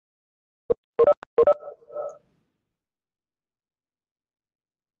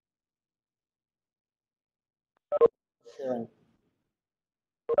sharing.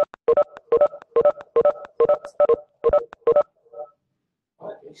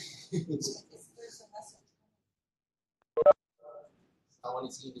 Someone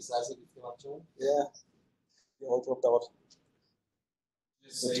is indecisive if you want to. Yeah, we all dropped out.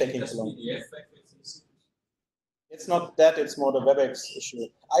 Just checking along. It's not that, it's more the WebEx issue.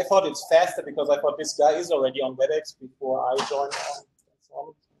 I thought it's faster because I thought this guy is already on WebEx before I joined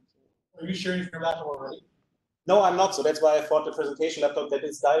on. Are you sharing your laptop already? No, I'm not. So that's why I thought the presentation laptop that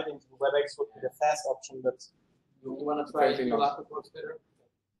is dialed into WebEx would be the fast option. But you want to try if your laptop works better?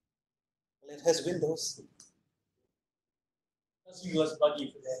 Well, it has Windows. That's be less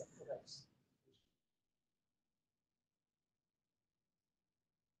buggy for that.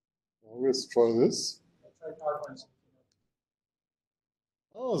 Let's try this.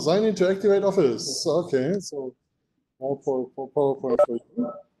 Oh, sign in to activate Office. Okay, so now for PowerPoint for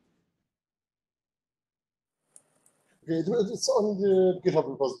you. Okay, it's on the GitHub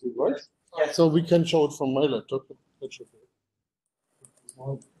repository, right? Yeah. So we can show it from my laptop. That should be.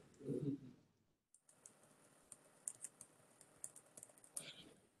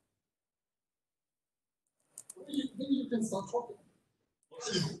 You can start talking.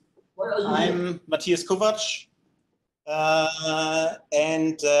 I'm Matthias Kovac,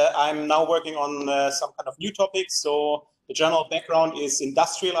 and I'm now working on some kind of new topics. So the general background is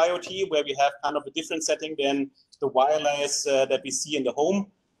industrial IoT, where we have kind of a different setting than the wireless that we see in the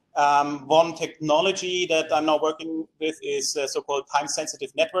home. One technology that I'm now working with is so-called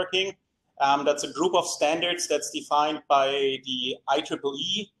time-sensitive networking. That's a group of standards that's defined by the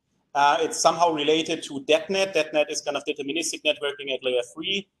IEEE. It's somehow related to DetNet. DetNet is kind of deterministic networking at layer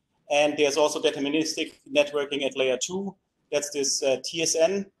 3. And there's also deterministic networking at layer 2. That's this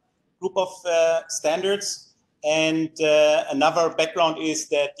TSN group of standards. And another background is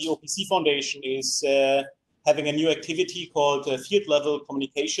that the OPC Foundation is having a new activity called field level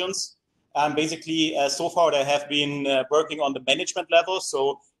communications. Basically, so far they have been working on the management level.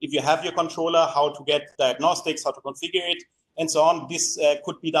 So if you have your controller, how to get diagnostics, how to configure it, and so on. This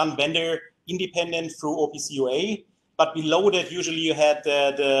could be done vendor independent through OPC UA. But below that, usually you had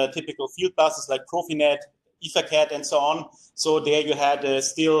the typical field buses like Profinet, EtherCAT, and so on. So there you had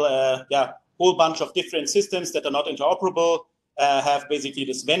still whole bunch of different systems that are not interoperable, have basically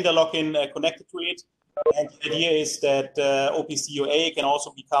this vendor lock-in connected to it. And the idea is that OPC UA can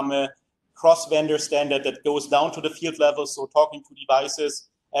also become a cross-vendor standard that goes down to the field level, so talking to devices,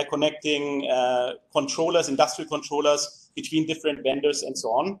 connecting controllers, industrial controllers between different vendors and so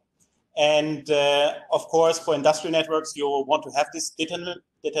on. And of course, for industrial networks, you want to have this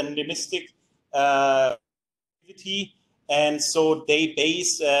deterministic activity. And so they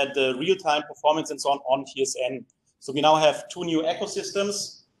base the real-time performance and so on TSN. So we now have two new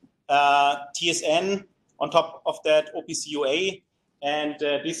ecosystems, TSN, on top of that OPC UA. And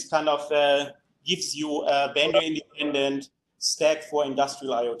this kind of gives you a vendor-independent stack for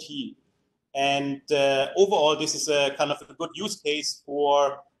industrial IoT. And overall, this is a kind of a good use case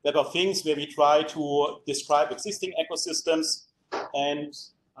for Web of Things, where we try to describe existing ecosystems. And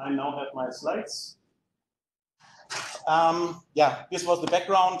I now have my slides. This was the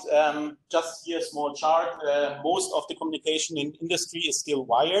background. Just here, a small chart. Most of the communication in industry is still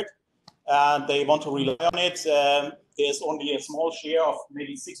wired. They want to rely on it. There's only a small share of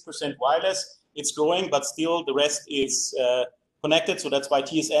maybe 6% wireless. It's growing, but still the rest is connected. So that's why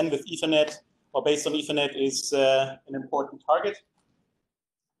TSN with Ethernet or based on Ethernet is an important target.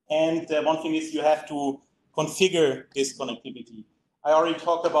 And one thing is you have to configure this connectivity. I already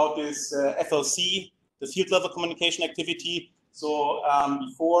talked about this FLC, the field level communication activity. So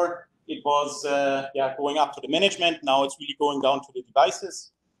before it was going up to the management. Now it's really going down to the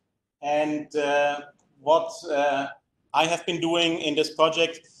devices. And what I have been doing in this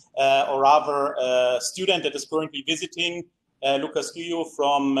project, or rather a student that is currently visiting, Lucas Guyo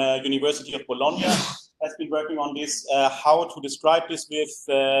from University of Bologna, has been working on this, how to describe this with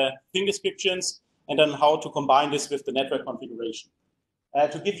thing descriptions, and then how to combine this with the network configuration.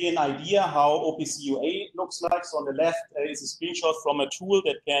 To give you an idea how OPC UA looks like, so on the left is a screenshot from a tool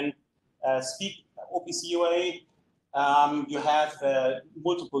that can speak OPC UA. You have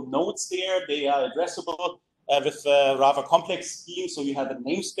multiple nodes there. They are addressable with a rather complex scheme. So you have a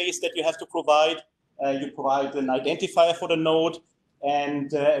namespace that you have to provide. You provide an identifier for the node.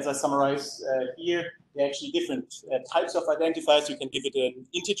 And as I summarize here, there are actually different types of identifiers. You can give it an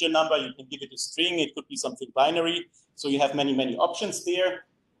integer number. You can give it a string. It could be something binary. So you have many, many options there.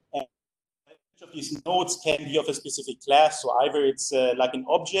 And each of these nodes can be of a specific class. So either it's like an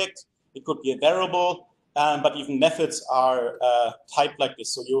object. It could be a variable. But even methods are typed like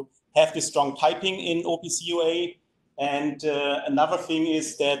this. So you have this strong typing in OPC UA. And another thing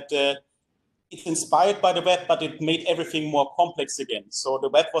is that it's inspired by the web, but it made everything more complex again. So the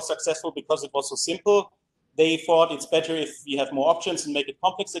web was successful because it was so simple. They thought it's better if we have more options and make it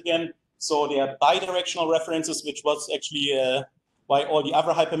complex again. So there are bidirectional references, which was actually why all the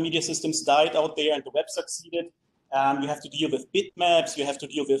other hypermedia systems died out there and the web succeeded. You have to deal with bitmaps. You have to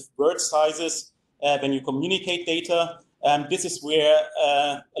deal with word sizes when you communicate data. This is where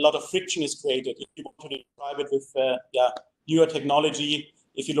a lot of friction is created. If you want to describe it with newer technology,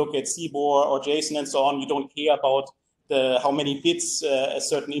 if you look at CBOR or JSON and so on, you don't care about how many bits a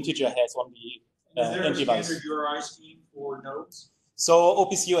certain integer has on the end device. Is there a standard URI scheme for nodes? So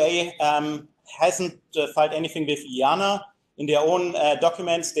OPC UA hasn't filed anything with IANA. In their own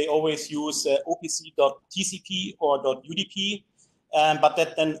documents, they always use opc.tcp or .udp, but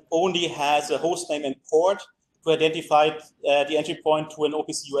that then only has a hostname and port to identify the entry point to an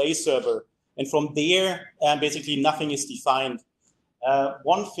OPC UA server. And from there, basically nothing is defined.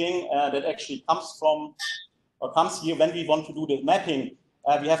 One thing that actually comes here when we want to do the mapping,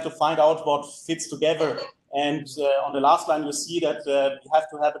 we have to find out what fits together. And on the last line, you see that we have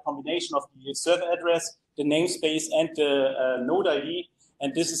to have a combination of the server address, the namespace, and the node ID.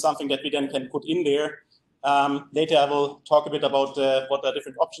 And this is something that we then can put in there. Later, I will talk a bit about what are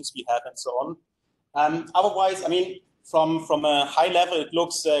different options we have and so on. Otherwise, I mean, from a high level, it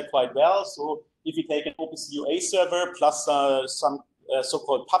looks quite well. So if you take an OPC UA server plus some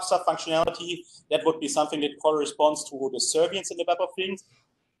so-called PubSub functionality, that would be something that corresponds to the servience in the Web of Things.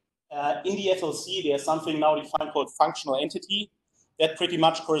 In the FLC, there's something now defined called functional entity that pretty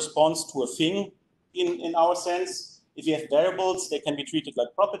much corresponds to a thing in our sense. If you have variables, they can be treated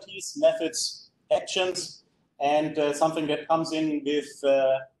like properties, methods, actions, and something that comes in with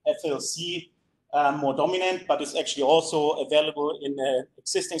FLC more dominant, but is actually also available in the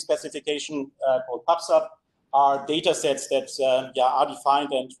existing specification called PubSub, are data sets that are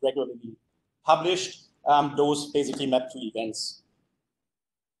defined and regularly published. Those basically map to events.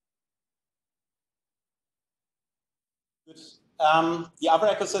 Good. The other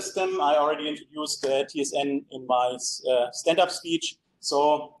ecosystem, I already introduced TSN in my stand-up speech.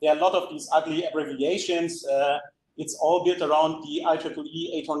 So there are a lot of these ugly abbreviations. It's all built around the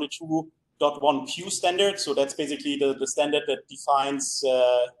IEEE 802.1q standard. So that's basically the standard that defines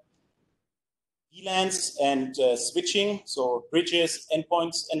VLANs and switching, so bridges,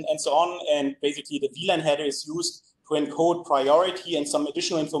 endpoints, and so on. And basically the VLAN header is used to encode priority and some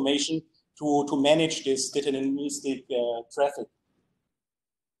additional information to manage this deterministic traffic.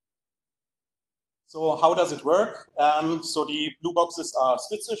 So how does it work? So the blue boxes are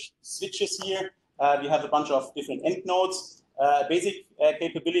switches here. We have a bunch of different end nodes. Basic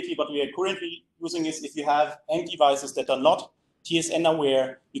capability, what we are currently using is if you have end devices that are not TSN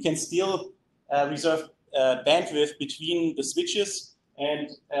aware, you can still reserve bandwidth between the switches.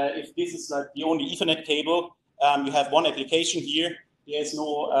 And if this is like the only Ethernet cable, you have one application here. There is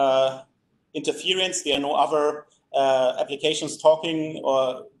no interference. There are no other applications talking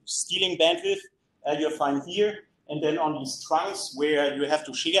or stealing bandwidth. You're fine here. And then on these trunks where you have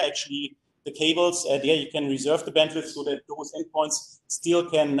to share actually the cables, there you can reserve the bandwidth so that those endpoints still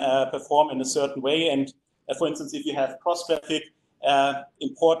can perform in a certain way. And for instance, if you have cross traffic,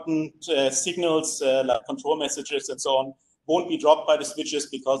 important signals like control messages and so on won't be dropped by the switches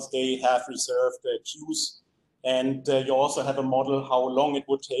because they have reserved queues. And you also have a model how long it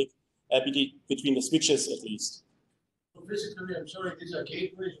would take between the switches at least. So basically, I'm sorry, these are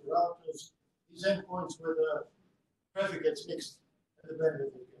gateways, routers, these endpoints where the traffic gets mixed. And the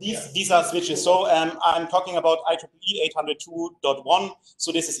bandwidth. These are switches. So I'm talking about IEEE 802.1.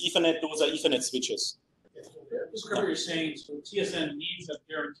 So this is Ethernet. Those are Ethernet switches. Just what you're saying, so TSN needs a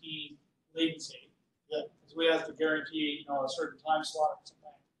guaranteed latency. Yeah. Because we have to guarantee, a certain time slot or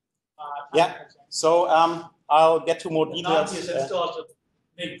something. Yeah. So I'll get to more details. TSN still has to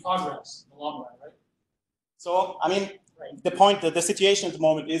make progress in the long run, right? So I mean, the situation at the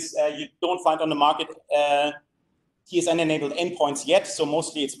moment is you don't find on the market TSN-enabled endpoints yet. So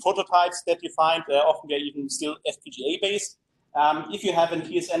mostly it's prototypes that you find. Often they're even still FPGA-based. If you have a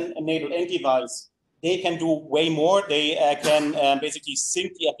TSN-enabled end device, they can do way more. They can basically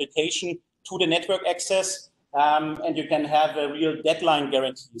sync the application to the network access, and you can have a real deadline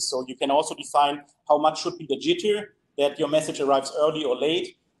guarantee. So you can also define how much should be the jitter, that your message arrives early or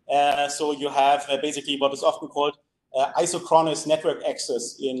late. So you have basically what is often called isochronous network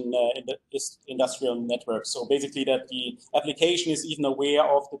access in the industrial network. So basically that the application is even aware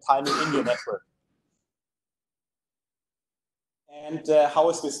of the timing in your network. And how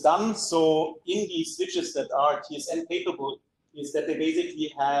is this done? So in these switches that are TSN capable, is that they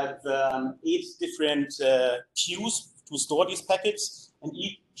basically have 8 different queues to store these packets, and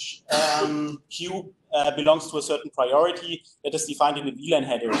each queue belongs to a certain priority that is defined in the VLAN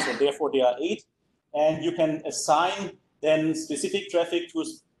header. So therefore there are 8, and you can assign then specific traffic to a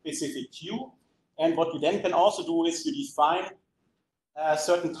specific queue. And what you then can also do is you define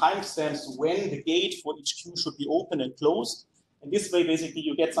certain timestamps when the gate for each queue should be open and closed. And this way, basically,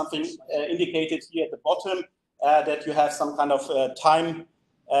 you get something indicated here at the bottom that you have some kind of time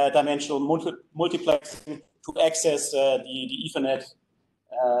dimensional multiplexing to access the Ethernet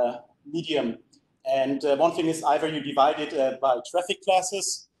medium. And one thing is either you divide it by traffic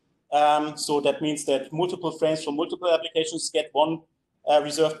classes. So that means that multiple frames from multiple applications get one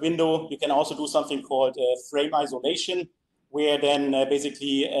reserved window. You can also do something called frame isolation, where then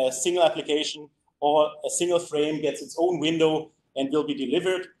basically a single application or a single frame gets its own window and will be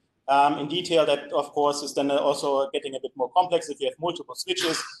delivered. In detail, that of course is then also getting a bit more complex. If you have multiple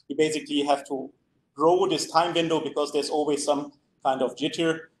switches, you basically have to grow this time window because there's always some kind of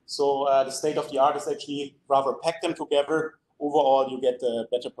jitter. So the state of the art is actually rather pack them together. Overall, you get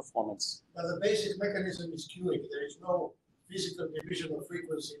better performance. But the basic mechanism is queuing. There is no physical division of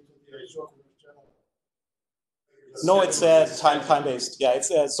frequency to the isochronous channel. No, it's time-based. Yeah, it's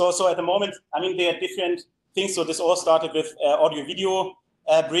so at the moment, I mean, there are different things. So this all started with audio-video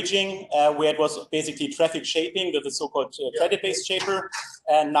bridging, where it was basically traffic shaping with the so-called credit-based shaper.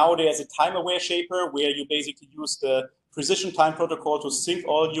 And now there's a time-aware shaper where you basically use the precision time protocol to sync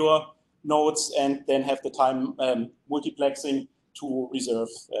all your nodes and then have the time multiplexing to reserve.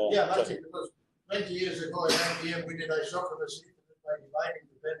 Yeah, that's it. Because 20 years ago in IBM, we did isochronous by dividing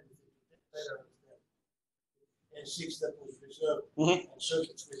the bandwidth better and 6 that was reserved and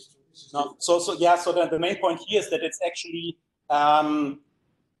circuit switched. So the main point here is that it's actually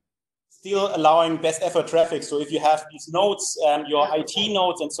still allowing best effort traffic. So if you have these nodes, your IT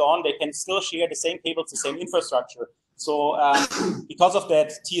nodes and so on, they can still share the same cables, the same infrastructure. So because of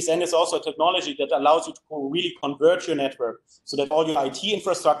that, TSN is also a technology that allows you to really converge your network so that all your IT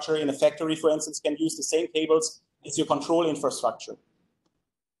infrastructure in a factory, for instance, can use the same cables as your control infrastructure.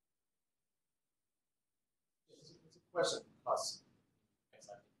 Question.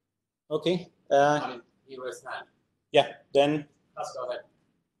 Okay. He raised hand. Yeah, then. Let's go ahead.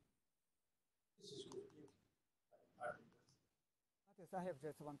 Yes, I have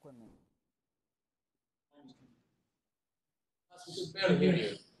just one question. We can barely hear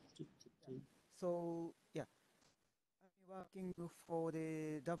you. So, yeah, I'm working for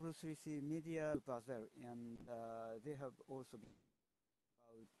the W3C media group as well, and they have also been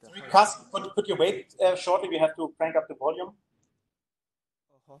about Cas, could you wait shortly? We have to crank up the volume.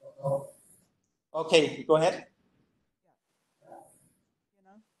 Okay, go ahead.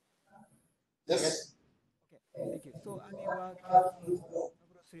 Yes. Okay, thank you. So I'm working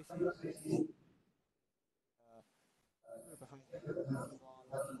W3C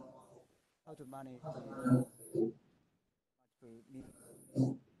how to manage the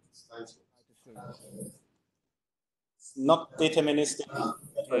It's not deterministic.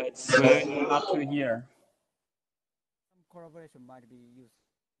 It's up to here. Some collaboration might be used.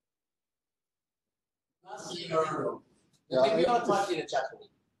 Yeah, we don't talk in the chat room.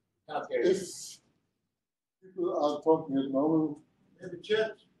 Cannot hear you. If people are talking at the moment, Maybe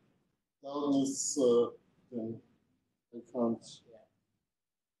chat. loudness, then I can't. Yeah.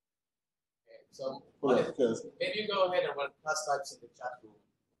 Okay, so Okay. maybe you go ahead and run class types in the chat room.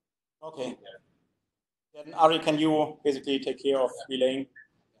 Okay. Then Ari, can you basically take care of relaying?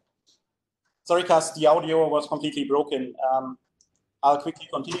 Sorry, Cas, the audio was completely broken. I'll quickly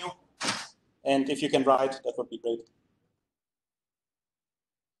continue. And if you can write, that would be great.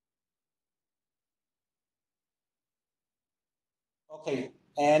 Okay.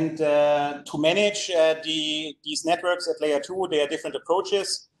 And to manage these networks at layer 2, there are different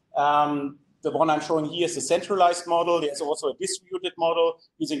approaches. The one I'm showing here is the centralized model. There's also a distributed model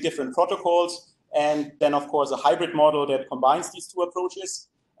using different protocols. And then, of course, a hybrid model that combines these two approaches.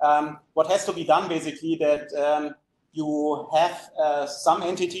 What has to be done, basically, that you have some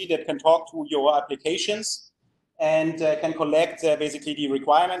entity that can talk to your applications and can collect basically the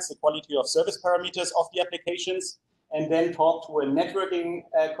requirements, the quality of service parameters of the applications, and then talk to a networking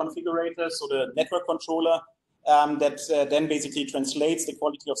configurator, so the network controller, that then basically translates the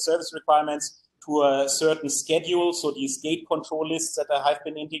quality of service requirements to a certain schedule. So these gate control lists that I have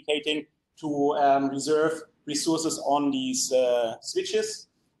been indicating to reserve resources on these switches.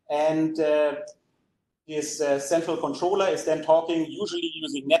 And this central controller is then talking, usually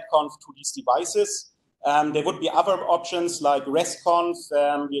using netconf, to these devices. There would be other options like restconf.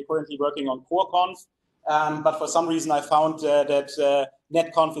 We are currently working on coreconf. but for some reason I found that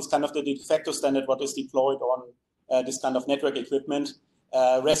netconf is kind of the de facto standard what is deployed on this kind of network equipment.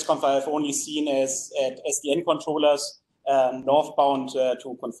 RESTconf I have only seen as SDN controllers northbound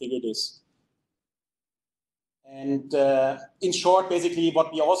to configure this. And in short, basically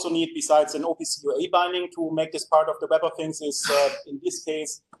what we also need besides an OPC UA binding to make this part of the web of things is, in this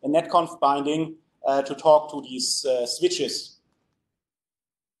case, a netconf binding to talk to these switches.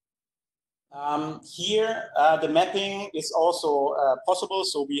 Here, the mapping is also possible.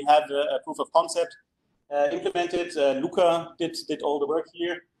 So we have a proof of concept implemented. Luca did all the work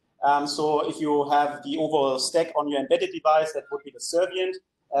here. So if you have the overall stack on your embedded device, that would be the servient.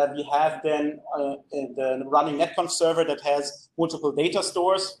 We have then the running netconf server that has multiple data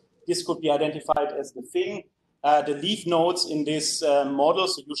stores. This could be identified as the thing. The leaf nodes in this model,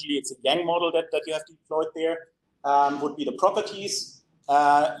 so usually it's a Yang model that you have deployed there, would be the properties.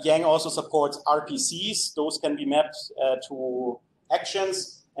 Yang also supports RPCs. Those can be mapped to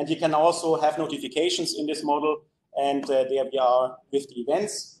actions. And you can also have notifications in this model. And there we are with the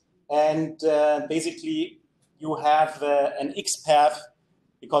events. And basically, you have an XPath,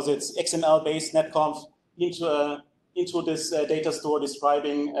 because it's XML-based netconf, into this data store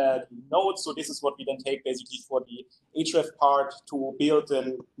describing the nodes. So this is what we then take basically for the href part to build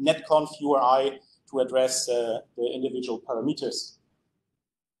a netconf URI to address the individual parameters.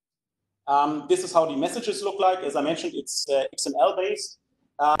 This is how the messages look like. As I mentioned, it's XML-based.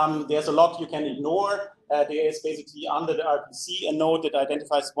 There's a lot you can ignore. There is basically under the RPC a node that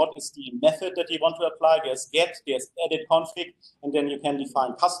identifies what is the method that you want to apply. There's get, there's edit config, and then you can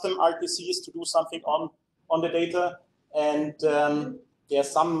define custom RPCs to do something on the data. And there's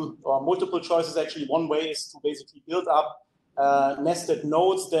some or multiple choices. Actually, one way is to basically build up nested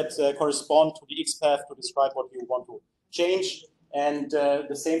nodes that correspond to the XPath to describe what you want to change. And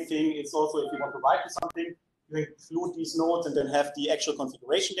the same thing is also if you want to write to something, you include these nodes and then have the actual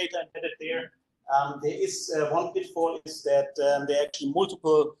configuration data embedded there. There is one pitfall is that there are actually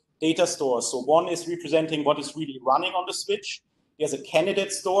multiple data stores. So one is representing what is really running on the switch. There's a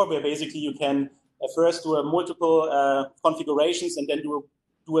candidate store where basically you can first do a multiple configurations and then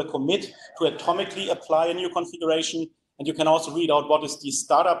do a commit to atomically apply a new configuration. And you can also read out what is the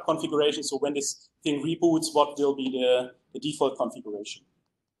startup configuration. So when this thing reboots, what will be the default configuration.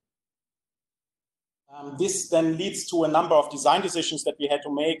 This then leads to a number of design decisions that we had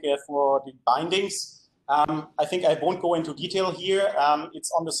to make for the bindings. I think I won't go into detail here.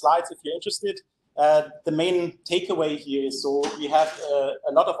 It's on the slides if you're interested. The main takeaway here is, so we have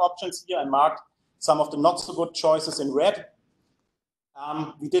a lot of options here. I marked some of the not so good choices in red.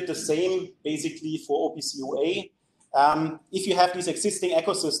 We did the same basically for OPC UA. If you have these existing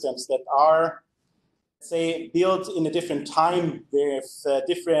ecosystems that are, say, built in a different time with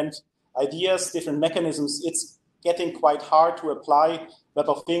different ideas, different mechanisms, it's getting quite hard to apply Web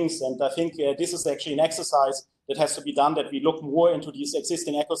of Things. And I think this is actually an exercise that has to be done, that we look more into these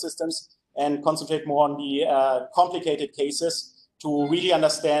existing ecosystems and concentrate more on the complicated cases to really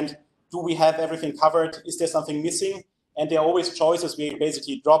understand, do we have everything covered? Is there something missing? And there are always choices. We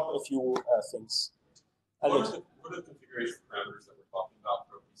basically drop a few things. What are the configuration parameters that we're talking about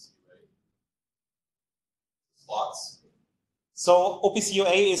for OPC UA? Slots? So OPC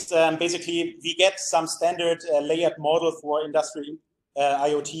UA is basically, we get some standard layered model for industrial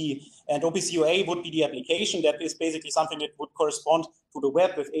IoT, and OPC UA would be the application that is basically something that would correspond to the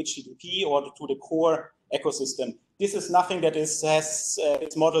web with HTTP or to the core ecosystem. This is nothing that is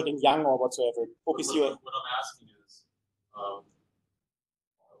it's modeled in Yang or whatsoever. OPC UA. What I'm asking is,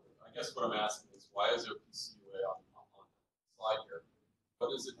 I guess what I'm asking is, why is OPC UA on the slide here?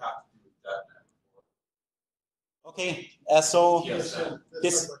 What does it have to do with DetNet? Okay, so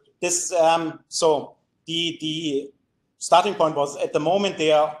so the starting point was, at the moment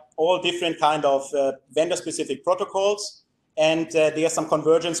they are all different kind of vendor-specific protocols, and there are some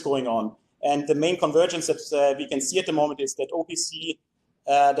convergence going on. And the main convergence that we can see at the moment is that OPC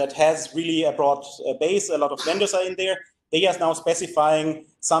that has really a broad base, a lot of vendors are in there. They are now specifying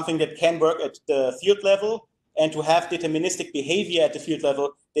something that can work at the field level, and to have deterministic behavior at the field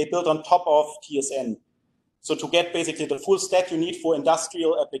level, they built on top of TSN. So to get basically the full stack you need for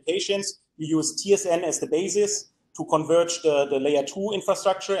industrial applications, you use TSN as the basis to converge the layer 2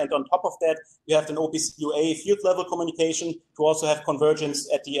 infrastructure. And on top of that, you have an OPC UA field level communication to also have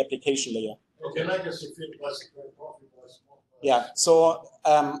convergence at the application layer. Okay, legacy field was yeah, so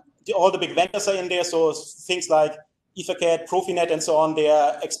all the big vendors are in there. So things like Ethercat, Profinet, and so on, they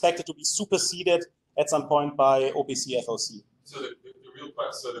are expected to be superseded at some point by OPC FLC. So the real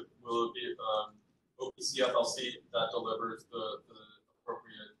question, so will it be OPC FLC that delivers the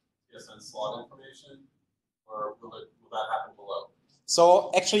appropriate TSN slot information, or will that happen below?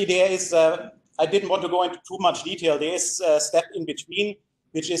 So actually there is, I didn't want to go into too much detail. There is a step in between,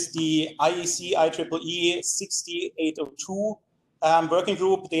 which is the IEC IEEE 6802 working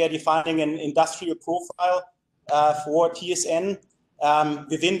group. They are defining an industrial profile for TSN.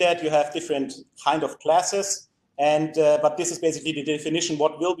 Within that, you have different kind of classes, and but this is basically the definition.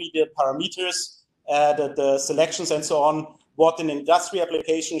 What will be the parameters, the selections, and so on. What an industry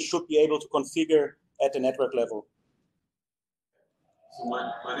application should be able to configure at the network level. So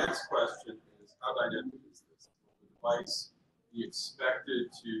my next question is, how dynamic is this? Will the device be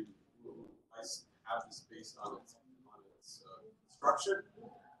expected to have this based on its structure,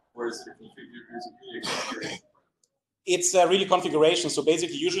 or is it configured? It's really configuration. So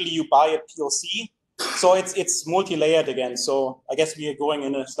basically, usually you buy a PLC. So it's multi-layered again. So I guess we are going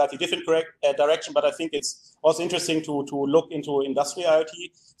in a slightly different direction, but I think it's also interesting to look into industrial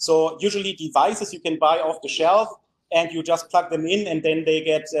IoT. So usually devices you can buy off the shelf, and you just plug them in, and then they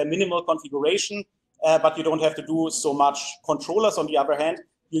get minimal configuration, but you don't have to do so much. Controllers, on the other hand,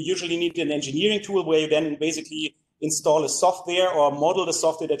 you usually need an engineering tool where you then basically install a software or model the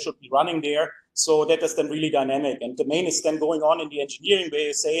software that should be running there. So that is then really dynamic. And the main is then going on in the engineering where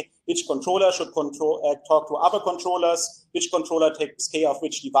you say which controller should talk to other controllers, which controller takes care of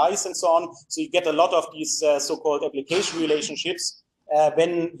which device, and so on. So you get a lot of these so-called application relationships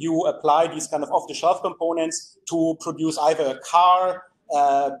when you apply these kind of off-the-shelf components to produce either a car,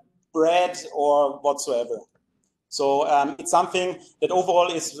 bread, or whatsoever. So it's something that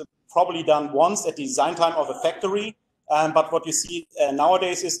overall is probably done once at the design time of a factory. But what you see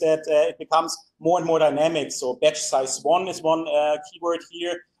nowadays is that it becomes more and more dynamic. So batch size 1 is one keyword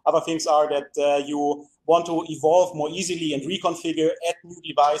here. Other things are that you want to evolve more easily and reconfigure, add new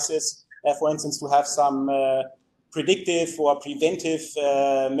devices, for instance, to have some predictive or preventive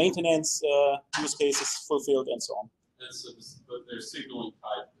maintenance use cases fulfilled and so on. And so but there's signaling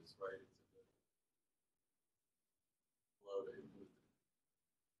tied to this, right?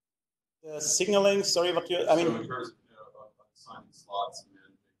 The signaling, sorry, what you, I mean. So in terms of assigning slots and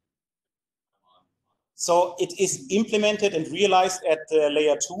then so it is implemented and realized at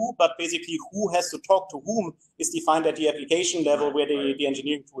layer 2, but basically who has to talk to whom is defined at the application level where the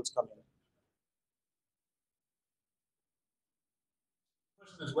engineering tools come in.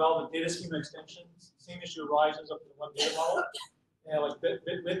 Question as well, the data schema extensions, same issue arises up to the one data model. And like bit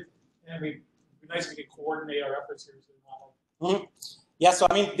width, and it'd be nice if we could coordinate our efforts here to the model. Yeah, so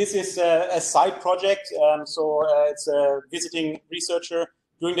I mean, this is a side project. It's a visiting researcher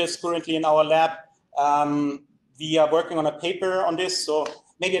doing this currently in our lab. We are working on a paper on this. So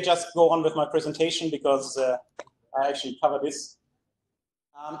maybe I just go on with my presentation because I actually cover this.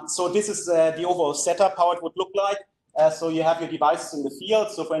 So this is the overall setup, how it would look like. So you have your devices in the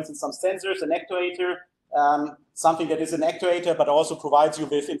field. So for instance, some sensors, an actuator, something that is an actuator, but also provides you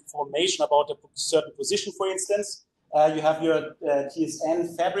with information about a certain position, for instance. You have your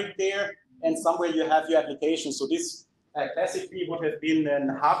TSN fabric there, and somewhere you have your application. So this classically would have been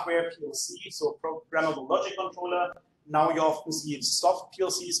a hardware PLC, so programmable logic controller. Now you often see soft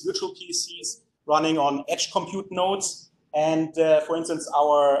PLCs, virtual PLCs running on edge compute nodes. And for instance,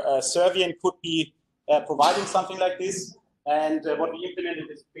 our Servian could be providing something like this. And what we implemented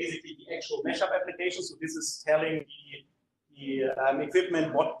is basically the actual mashup application. So this is telling the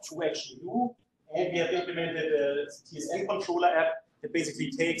equipment what to actually do. And we have implemented a TSN controller app that basically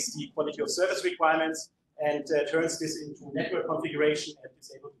takes the quality of service requirements and turns this into network configuration and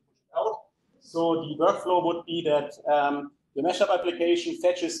is able to push it out. So the workflow would be that the mashup application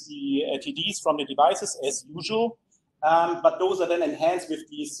fetches the TDs from the devices as usual, but those are then enhanced with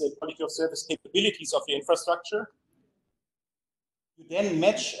these quality of service capabilities of the infrastructure. You then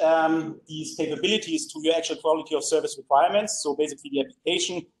match these capabilities to your actual quality of service requirements. So basically the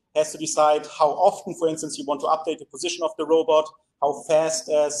application has to decide how often, for instance, you want to update the position of the robot, how fast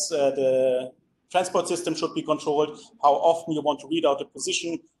as the transport system should be controlled, how often you want to read out the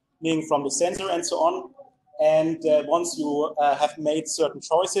positioning from the sensor, and so on. And once you have made certain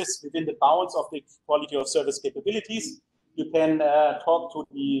choices within the bounds of the quality of service capabilities, you can talk to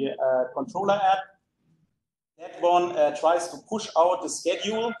the controller app. That one tries to push out the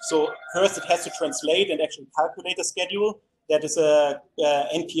schedule. So first it has to translate and actually calculate the schedule. That is a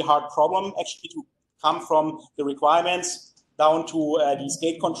NP hard problem actually to come from the requirements down to these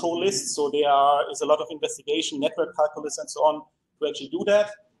gate control lists. So there is a lot of investigation, network calculus, and so on to actually do that.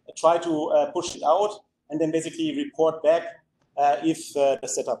 Try to push it out and then basically report back if the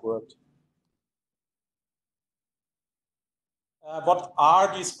setup worked. What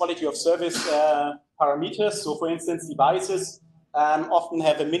are these quality of service parameters? So for instance, devices often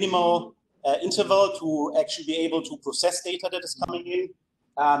have a minimal interval to actually be able to process data that is coming in.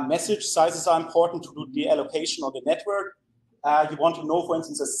 Message sizes are important to do the allocation on the network. You want to know, for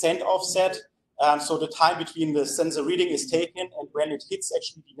instance, a send offset. So the time between the sensor reading is taken and when it hits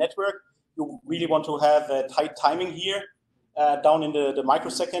actually the network. You really want to have a tight timing here, down in the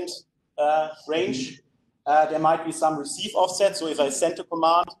microsecond range. There might be some receive offset. So if I send a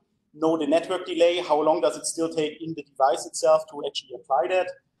command, know the network delay, how long does it still take in the device itself to actually apply that?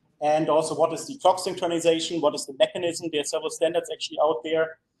 And also, what is the clock synchronization? What is the mechanism? There are several standards actually out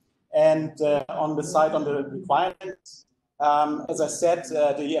there. And on the side, on the requirements, as I said,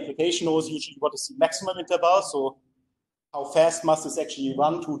 the application knows usually what is the maximum interval. So how fast must this actually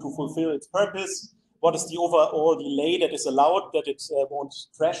run to fulfill its purpose? What is the overall delay that is allowed, that it won't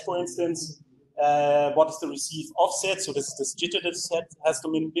crash, for instance? What is the receive offset? So this is this jitter that has to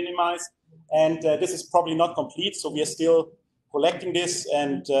minimize. And this is probably not complete. So we are still collecting this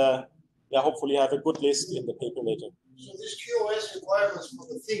and hopefully have a good list in the paper later. So these QoS requirements for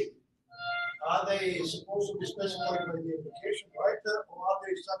the thing, are they supposed to be specified by the application writer, or are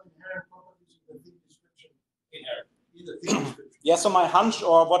they some inherent properties in the thing description? Inherent. In the thing description. Yeah, so my hunch,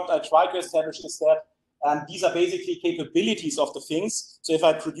 or what I try to establish, is that these are basically capabilities of the things. So if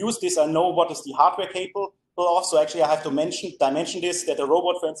I produce this, I know what is the hardware capable of. So actually I have to dimension this, that a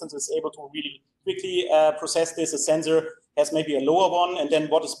robot, for instance, is able to really quickly process this. A sensor has maybe a lower one, and then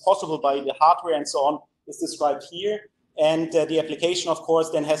what is possible by the hardware and so on is described here. And the application, of course,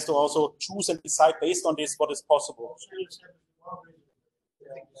 then has to also choose and decide based on this what is possible.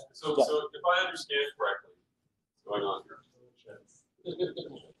 So if I understand correctly, what's going on here?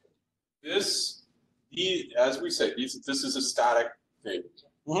 As we say, this is a static thing,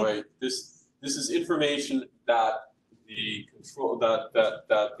 right? This is information that the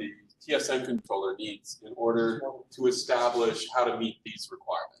TSN controller needs in order to establish how to meet these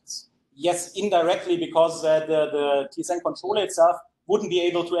requirements. Yes, indirectly, because the TSN controller itself wouldn't be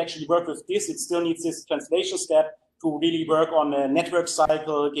able to actually work with this. It still needs this translation step to really work on a network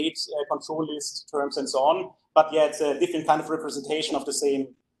cycle, gate control list terms, and so on. But yeah, it's a different kind of representation of the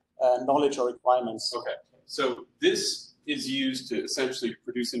same knowledge or requirements. Okay, so this is used to essentially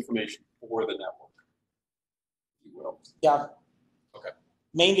produce information for the network, if you will. Yeah. Okay.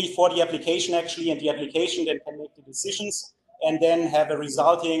 Mainly for the application, actually, and the application then can make the decisions and then have a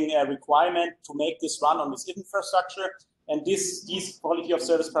resulting requirement to make this run on this infrastructure. And these quality of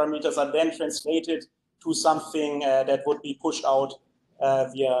service parameters are then translated to something that would be pushed out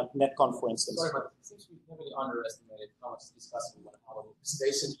via netcon, for instance. Sorry, but it seems we've heavily underestimated how much discussing what how the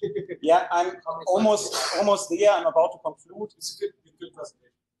station. Yeah, I'm almost there. I'm about to conclude. It's a good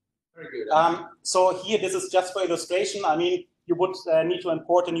presentation. Very good. So here, this is just for illustration. I mean, you would need to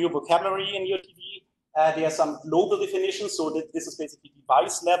import a new vocabulary in your TV. There are some global definitions, so that this is basically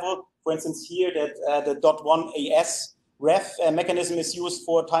device level. For instance, here that the .1 AS ref mechanism is used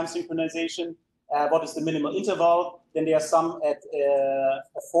for time synchronization. What is the minimal interval? Then there are some at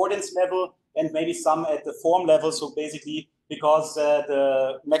affordance level and maybe some at the form level. So basically, because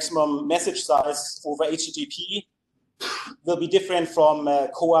the maximum message size over HTTP will be different from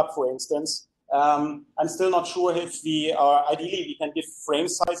CoAP, for instance. I'm still not sure if we are, ideally we can give frame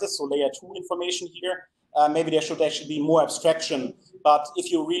sizes, so layer 2 information here. Maybe there should actually be more abstraction. But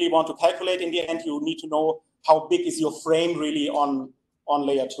if you really want to calculate in the end, you need to know how big is your frame really on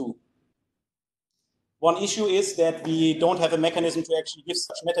layer 2. One issue is that we don't have a mechanism to actually give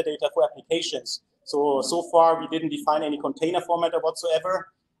such metadata for applications. So far, we didn't define any container formatter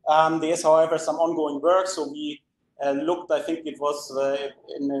whatsoever. There is, however, some ongoing work. So we looked, I think it was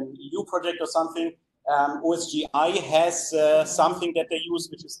in an EU project or something. OSGI has something that they use,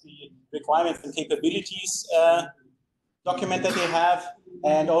 which is the requirements and capabilities document that they have.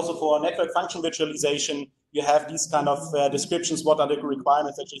 And also for network function virtualization, you have these kind of descriptions, what are the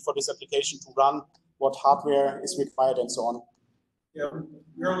requirements actually for this application to run, what hardware is required, and so on. Yeah,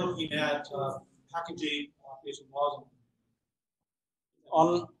 we're looking at packaging based on WASM.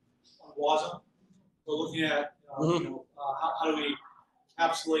 On WASM, we're looking at how do we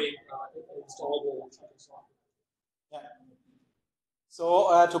encapsulate installable software. Yeah.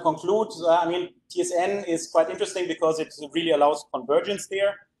 So to conclude, I mean, TSN is quite interesting because it really allows convergence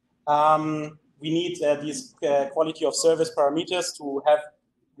there. We need these quality of service parameters to have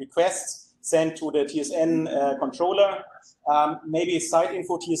requests sent to the TSN controller. Maybe side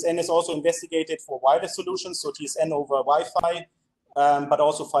info, TSN is also investigated for wireless solutions, so TSN over Wi-Fi, but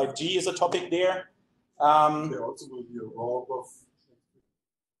also 5G is a topic there. There also will be a role of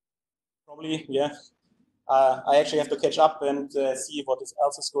probably, yeah. I actually have to catch up and see what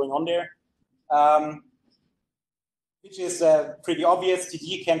else is going on there. which is pretty obvious.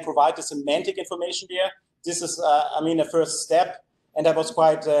 TD can provide the semantic information there. This is, I mean, a first step. And I was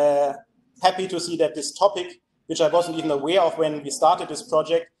quite happy to see that this topic, which I wasn't even aware of when we started this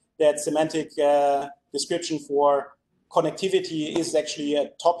project, that semantic description for connectivity is actually a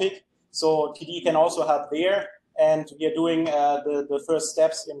topic. So TD can also help there. And we are doing the first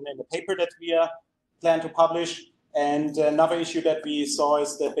steps in the paper that we plan to publish. And another issue that we saw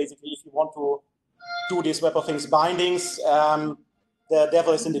is that basically if you want to do these Web of Things bindings, the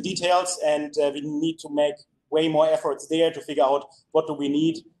devil is in the details, and we need to make way more efforts there to figure out what do we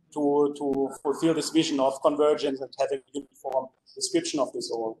need to fulfill this vision of convergence and have a uniform description of this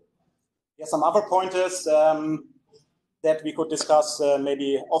all. There are some other pointers that we could discuss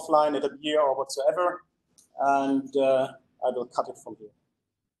maybe offline at a beer or whatsoever, and I will cut it from here.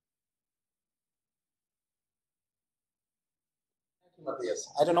 Matthias.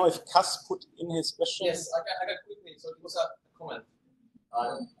 I don't know if Cass put in his question. Yes, I got quickly. So it was a comment.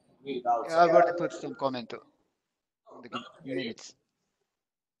 Read it out. Yeah, I've already put some comment on the minutes.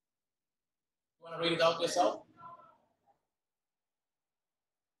 You want to read it out yourself?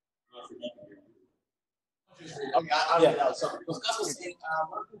 Okay, I'll read it out. So because Cass was saying,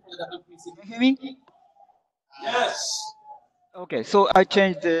 working for the WPC. Can you hear me? Yes. Okay, so I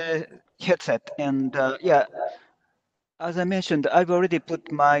changed the headset, and yeah, as I mentioned, I've already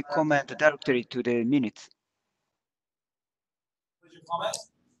put my comment directly to the minutes. What did you comment?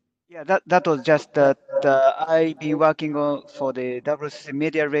 Yeah, that was just that I've been working on for the WCC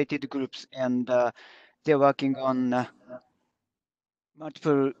media rated groups, and they're working on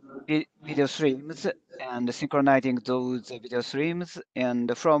multiple video streams and synchronizing those video streams.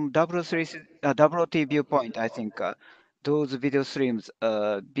 And from WT viewpoint, I think those video streams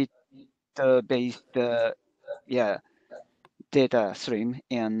bit-based, yeah, data stream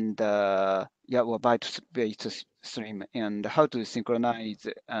and yeah, or byte-based stream, and how to synchronize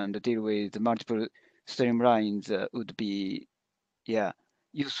and deal with multiple streamlines would be, yeah,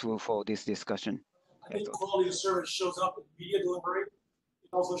 useful for this discussion. I think quality of service shows up in media delivery. It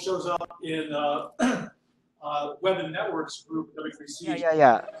also shows up in web and networks group W3C.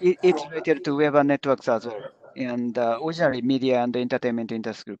 Yeah. It's related to web and networks as well, and originally media and entertainment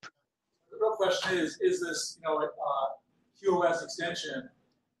interest group. The real question is this, QoS extension,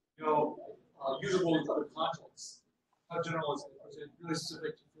 usable in other contexts? How general is it? Or is it really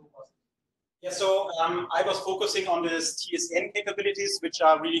specific to field buses? Yeah, so I was focusing on this TSN capabilities, which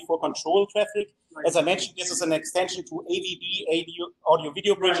are really for control traffic. Right. As I mentioned, this is an extension to AVB,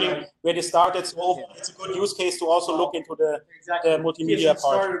 audio-video bridging, where they started. So it's a good use case to also look into the multimedia TSN part.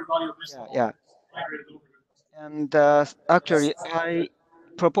 started with audio visual. Yeah. Migrated over. And actually, I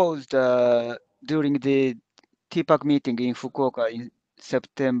proposed during the TPAC meeting in Fukuoka in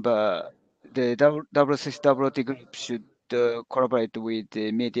September, the WCCWT group should collaborate with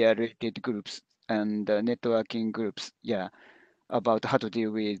the media-related groups and networking groups, yeah, about how to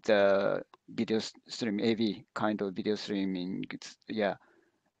deal with video stream, AV kind of video streaming, yeah,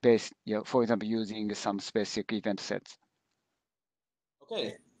 based, yeah, for example, using some specific event sets.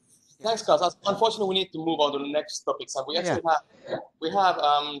 Okay. Thanks, Cass. Unfortunately, we need to move on to the next topics, and we actually have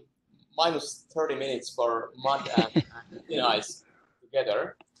minus 30 minutes for Mud and Ice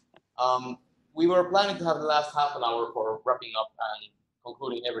together. We were planning to have the last half an hour for wrapping up and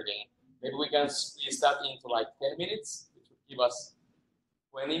concluding everything. Maybe we can squeeze that into like 10 minutes, which would give us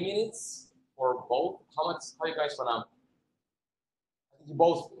 20 minutes for both. How you guys wanna? I think you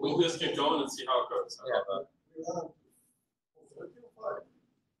both. We'll just get going and see how it goes. How about that?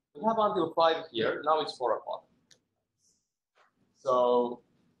 We have until 5 here. Now it's 4 o'clock. So,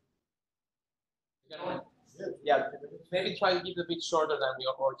 yeah, maybe try to keep it a bit shorter than we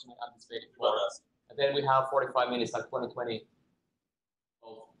originally anticipated for us. And then we have 45 minutes, like 2020.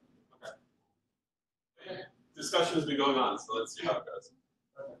 Oh, okay. Discussion has been going on, so let's see how it goes.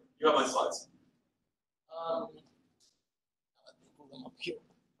 You have my slides. Pull them up here.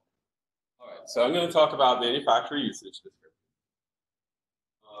 All right, so I'm going to talk about manufacturer usage description.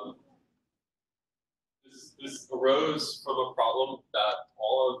 This arose from a problem that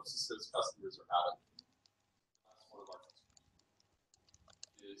all of CIS's customers are having. That's one of our customers.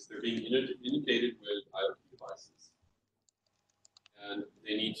 Is they're being inundated with IoT devices, and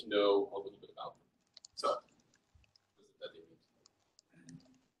they need to know a little bit about them. So, what is it that they need to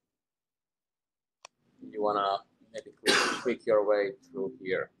know? You wanna maybe click your way through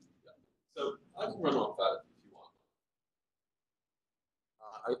here. Yeah. So I can run off that if you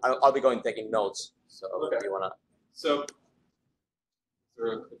want. I'll be going taking notes. So Okay. if you wanna. So, is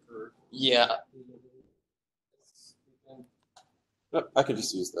there a clicker? Yeah. I could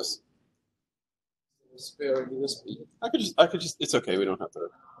just use this. Spare USB. I could just, it's okay, we don't have to.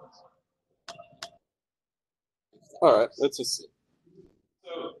 All right, let's just see.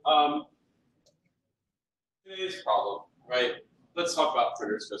 So, today's problem, right? Let's talk about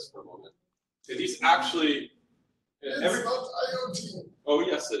printers just for a moment. Okay, these actually, It's not IoT. oh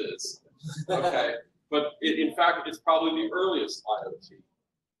yes it is. Okay, but in fact, it's probably the earliest IoT.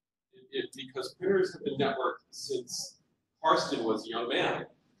 Because printers have been networked since Karsten was a young man.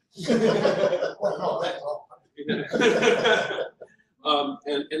 Well, no, that's all.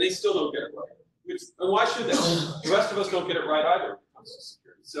 And they still don't get it right. And why should they? The rest of us don't get it right either when it comes to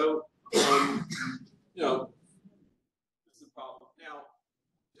security. So, you know, this is the problem. Now,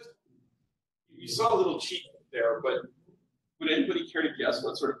 just you saw a little cheat there, but would anybody care to guess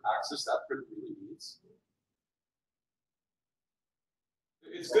what sort of access that printer really needs?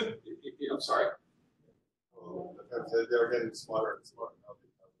 It's good. I'm sorry. Oh, they're getting smarter and smarter now.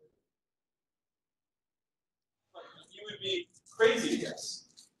 You would be crazy to guess.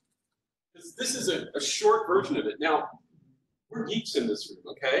 Because this is a short version of it. Now, we're geeks in this room,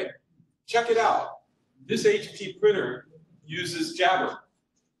 okay? Check it out. This HP printer uses Jabber.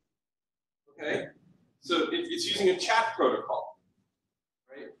 Okay? So it's using a chat protocol.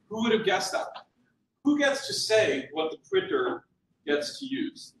 Right? Who would have guessed that? Who gets to say what the printer gets to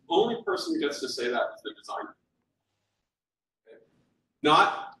use? The only person who gets to say that is the designer. Okay?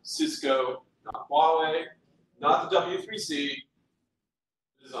 Not Cisco, not Huawei, not the W3C,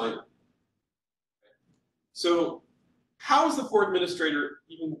 the designer. Okay? So how is the poor administrator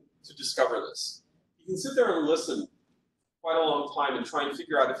even to discover this? He can sit there and listen quite a long time and try and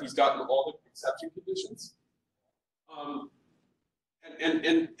figure out if he's gotten all the exception conditions.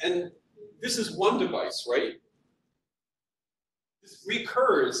 And this is one device, right? This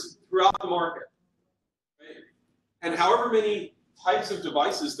recurs throughout the market, right? And however many types of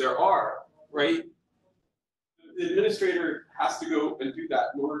devices there are, right? The administrator has to go and do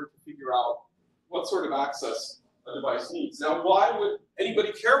that in order to figure out what sort of access a device needs. Now, why would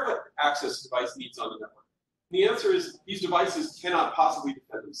anybody care what access a device needs on the network? And the answer is these devices cannot possibly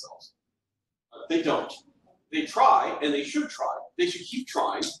defend themselves. They don't. They try, and they should try. They should keep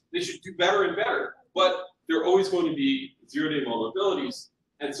trying. They should do better and better. But there are always going to be zero-day vulnerabilities.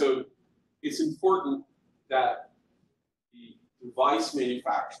 And so it's important that the device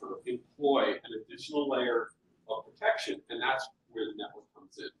manufacturer employ an additional layer of protection, and that's where the network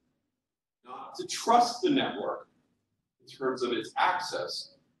comes in. Not to trust the network in terms of its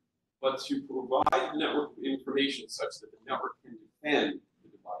access, but to provide the network with information such that the network can defend the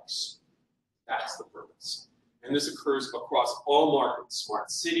device. That's the purpose. And this occurs across all markets,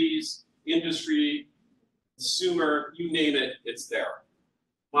 smart cities, industry, consumer, you name it, it's there.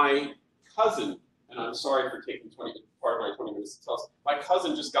 My cousin, and I'm sorry for taking part of my 20 minutes to tell us, my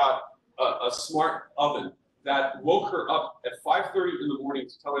cousin just got a smart oven that woke her up at 5:30 in the morning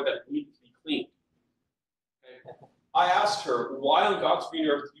to tell her that it needed to be cleaned. Okay. I asked her why on God's green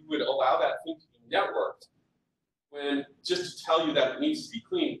earth you would allow that thing to be networked when just to tell you that it needs to be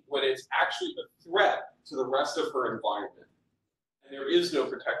cleaned when it's actually a threat to the rest of her environment. And there is no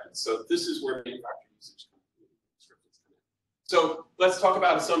protection. So this is where manufacturing usage comes in. So let's talk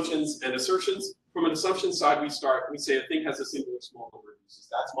about assumptions and assertions. From an assumption side, we say a thing has a single or small number of uses.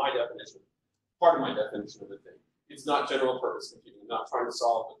 That's my definition, part of my definition of a thing. It's not general purpose computing. I'm not trying to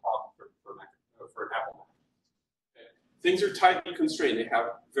solve the problem for an Apple Mac. Okay. Things are tightly constrained. They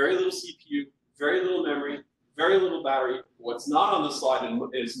have very little CPU, very little memory, very little battery. What's not on the slide and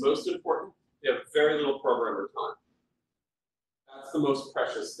is most important, they have very little programmer time. That's the most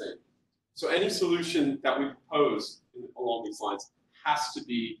precious thing. So any solution that we propose along these lines has to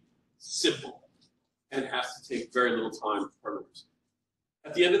be simple and has to take very little time for programmers.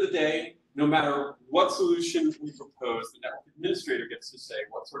 At the end of the day, no matter what solution we propose, the network administrator gets to say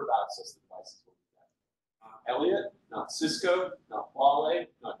what sort of access the devices will get. Not Elliott, not Cisco, not Huawei,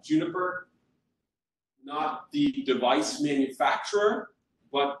 not Juniper, not the device manufacturer,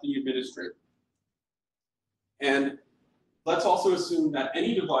 but the administrator. And let's also assume that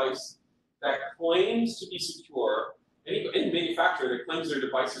any device that claims to be secure, any manufacturer that claims their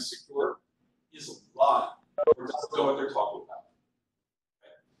device is secure, is lying or doesn't know what they're talking about.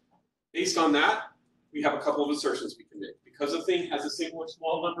 Okay. Based on that, we have a couple of assertions we can make. Because a thing has a single or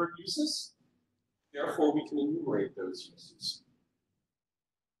small number of uses, therefore we can enumerate those uses.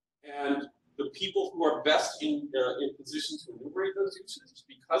 And the people who are best in position to enumerate those uses,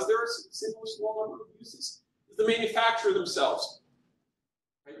 because there are a single or small number of uses, is the manufacturer themselves.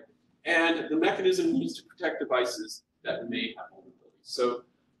 Right? And the mechanism needs to protect devices that may have vulnerabilities. So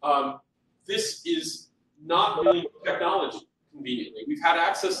this is not really technology, conveniently. We've had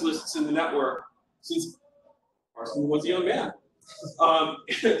access lists in the network since Carson was a young man.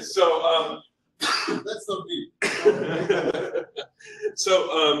 That's not me.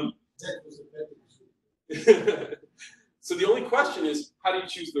 So, That was a better so the only question is, how do you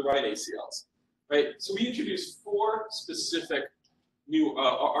choose the right ACLs, right? So we introduced 4 specific new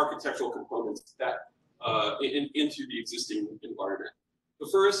architectural components that into the existing environment. The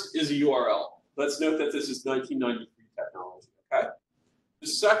first is a URL. Let's note that this is 1993 technology, okay? The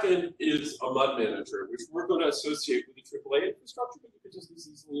second is a MUD manager, which we're going to associate with the AAA infrastructure, but you could just as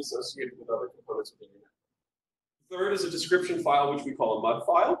easily associate it with other components within your network. The third is a description file, which we call a MUD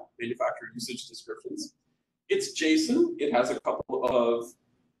file, manufacturer usage descriptions. It's JSON. It has a couple of,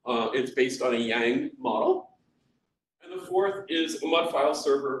 it's based on a Yang model. And the fourth is a MUD file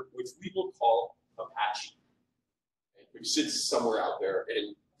server, which we will call Apache, which sits somewhere out there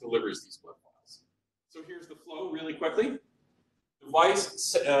and delivers these MUD files. So here's the flow really quickly.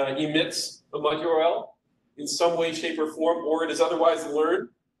 Device emits a MUD URL in some way, shape, or form, or it is otherwise learned.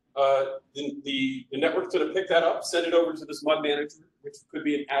 The network's going to pick that up, send it over to this MUD manager, which could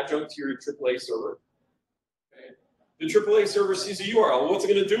be an adjunct to your AAA server. Okay. The AAA server sees a URL. What's it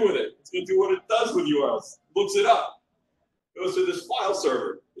going to do with it? It's going to do what it does with URLs. Looks it up. Goes to this file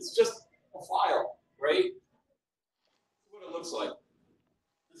server. It's just a file, right? That's what it looks like.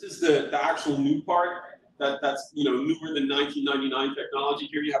 This is the actual new part. That's newer than 1999 technology.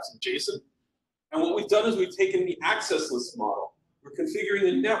 Here you have some JSON. And what we've done is we've taken the access list model. We're configuring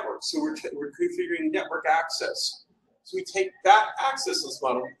the network. So we're configuring network access. So we take that access list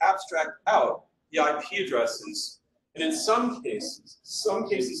model, we abstract out the IP addresses. And in some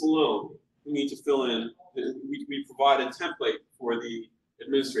cases alone, we need to fill in, we provide a template for the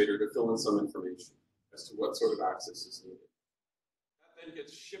administrator to fill in some information as to what sort of access is needed. That then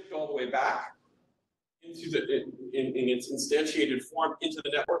gets shipped all the way back into in its instantiated form into the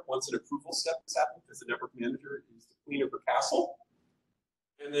network once an approval step is happening, because the network manager is the queen of her castle.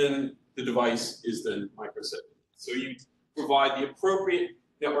 And then the device is then microsegmented. So you provide the appropriate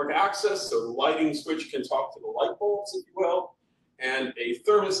network access, so the lighting switch can talk to the light bulbs, if you will, and a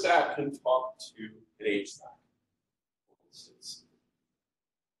thermostat can talk to an HVAC, for instance.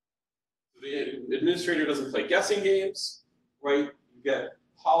 So the administrator doesn't play guessing games, right? You get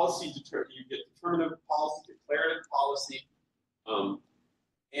determinative policy, declarative policy,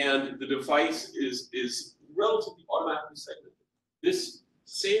 and the device is relatively automatically segmented. This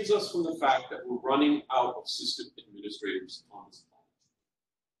saves us from the fact that we're running out of system administrators on this planet.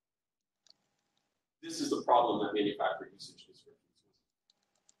 This is the problem that manufacturer usage descriptions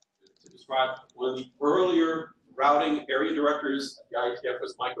was to describe. One of the earlier routing area directors at the IETF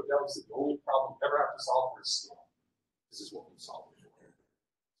was Michael Dell. He said the only problem we ever have to solve for is scale. This is what we solve for. So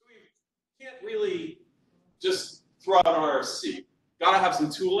we can't really just throw out an RFC. Got to have some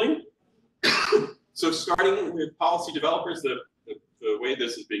tooling. So starting with policy developers, the way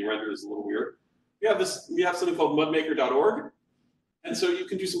this is being rendered is a little weird. We have something called mudmaker.org. And so you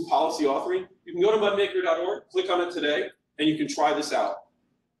can do some policy authoring. You can go to mudmaker.org, click on it today, and you can try this out,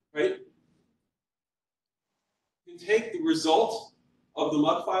 right? You can take the result of the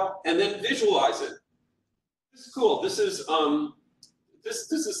MUD file and then visualize it. This is cool. This is I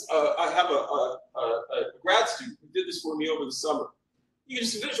have a grad student who did this for me over the summer. You can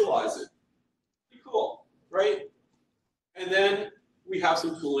just visualize it. Pretty cool, right? And then we have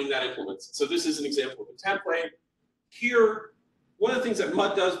some tooling that implements it. So this is an example of a template. Here, one of the things that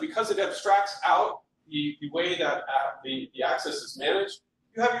MUD does, because it abstracts out the way that the access is managed,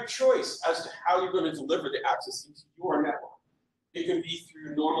 you have your choice as to how you're going to deliver the access into your network. It can be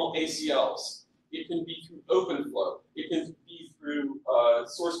through normal ACLs. It can be through OpenFlow. It can be through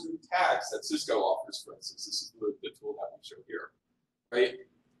source group tags that Cisco offers, for instance. This is the tool that we show here, right?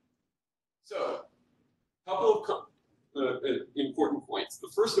 So, a couple of important points. The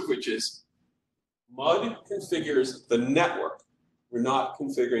first of which is MUD configures the network. We're not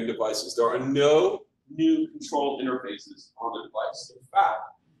configuring devices. There are no new control interfaces on the device. In fact,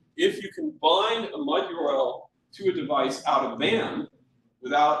 if you can bind a MUD URL to a device out of band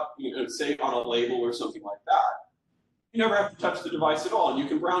without, say, on a label or something like that, you never have to touch the device at all, and you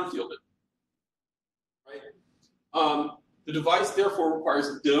can brownfield it, right? The device, therefore,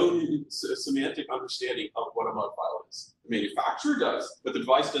 requires no semantic understanding of what a MUD file is. The manufacturer does, but the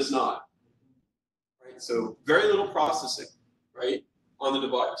device does not, right? So very little processing, right, on the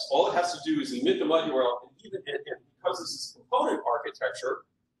device. All it has to do is emit the MUD URL, and because this is component architecture,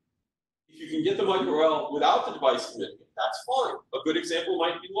 if you can get the MUD URL without the device emitting it, that's fine. A good example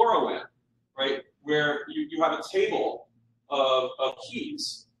might be LoRaWAN, right, where you have a table of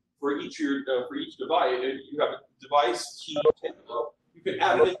keys for each device. You have a device key table. You You can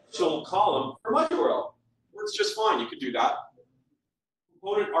add an additional column for my URL. Works just fine. You could do that.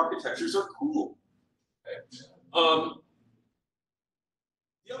 Component architectures are cool. Okay.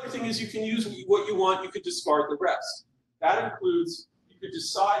 The other thing is you can use what you want. You could discard the rest. That includes, you could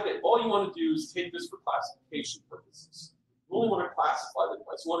decide that all you want to do is take this for classification purposes. You only want to classify the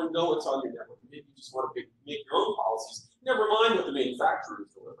device. You want to know what's on your network. Maybe you just want to make your own policies. Never mind what the manufacturer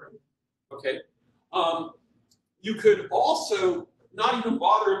is delivering. Okay. You could also not even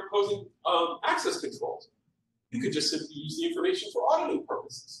bother imposing access controls. You could just simply use the information for auditing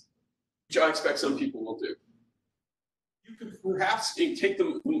purposes, which I expect some people will do. You could perhaps take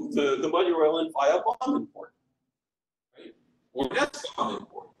the MUD URL in via bomb import, right? Or nest bomb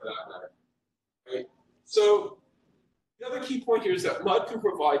import, for that matter, right? So the other key point here is that MUD can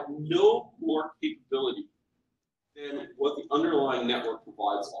provide no more capability than what the underlying network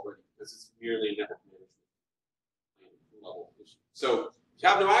provides already, because it's merely a network management level issue. So if you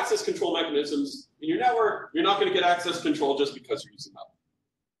have no access control mechanisms in your network, you're not going to get access control just because you're using MUD.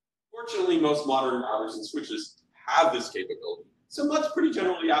 Fortunately, most modern routers and switches have this capability, so MUD's pretty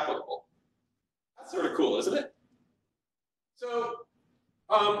generally applicable. That's sort of cool, isn't it? So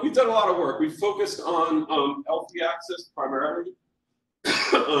we've done a lot of work. We've focused on L3 access primarily.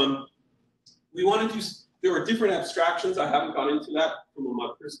 We want to do, there are different abstractions. I haven't gone into that from a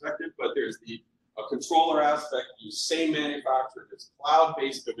MUD perspective, but there's the controller aspect, use same manufacturer, there's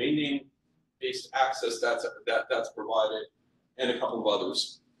cloud-based, domain name-based access that's provided, and a couple of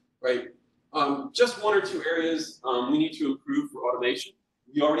others, right? Just one or two areas we need to improve for automation.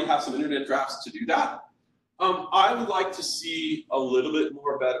 We already have some internet drafts to do that. I would like to see a little bit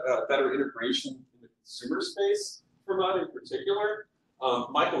more better integration in the consumer space for MUD in particular.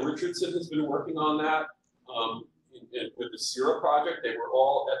 Michael Richardson has been working on that with the Sierra project. They were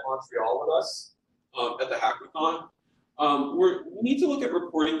all at Montreal with us at the hackathon. We need to look at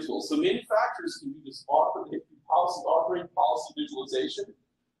reporting tools. So manufacturers can do this policy authoring, policy visualization.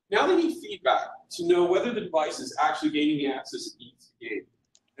 Now they need feedback to know whether the device is actually gaining the access it needs to gain.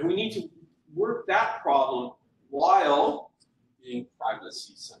 And we need to work that problem while being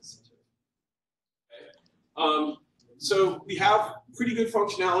privacy sensitive. Okay? So we have pretty good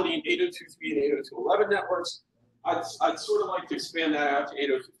functionality in 802.3 and 802.11 networks. I'd sort of like to expand that out to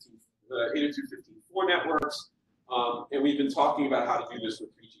 802.15.4 networks. And we've been talking about how to do this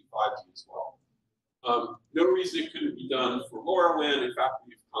with 3G, 5G as well. No reason it couldn't be done for LoRaWAN. In fact,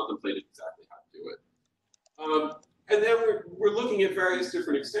 we've contemplated exactly how to do it. And then we're looking at various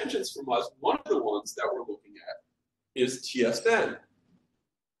different extensions from us. One of the ones that we're looking at is TSN.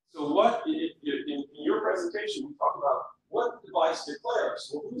 So what, in your presentation, we talk about what device declares.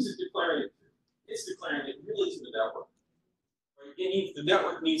 So who's it declaring it to? It's declaring it really to the network. Right? The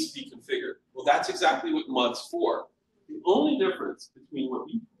network needs to be configured. Well, that's exactly what MUD's for. The only difference between what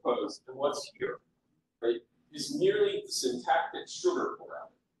we propose and what's here, right, is merely the syntactic sugar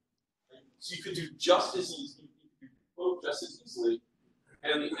around it. Right? So you could do just as easy, you could quote just as easily.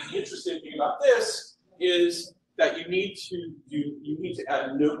 And the interesting thing about this is that you need to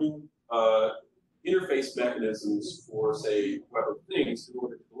add no new interface mechanisms for, say, Web of Things in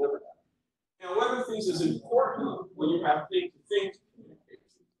order to deliver that. Now, Web of Things is important when you have thing-to-thing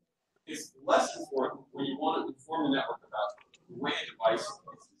communication. It's less important when you want to inform the network about the way a device is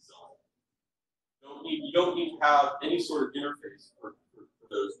designed. You don't need to have any sort of interface for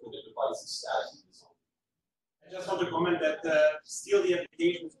those when the device is statically designed. I just want to comment that still the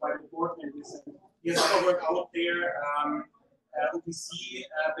application is quite important. There's other work out there.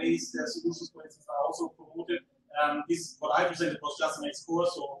 OPC-based solutions, for instance, are also promoted. What I presented was just an explore.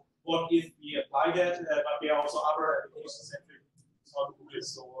 So what if we apply that? But there are also other application-centric how to do this.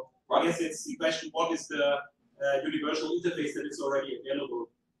 So I guess it's the question: what is the universal interface that is already available?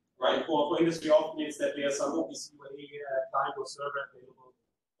 Right. For industry, often it's that there's some OPC client or server available.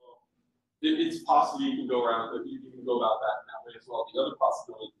 It's possible you can go around, but you can go about that in that way as well. The other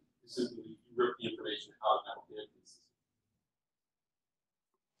possibility is simply you rip the information out of network management system.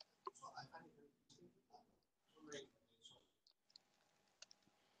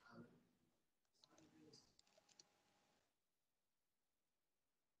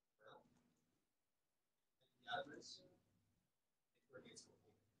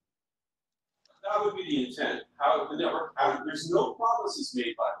 That would be the intent. How the network, there's no promises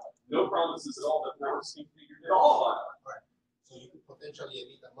made by that. No promises at all that the network's configured at all by that. Right. So you could potentially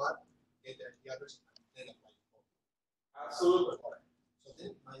emit a MUD, get the others, and then apply it. Absolutely. So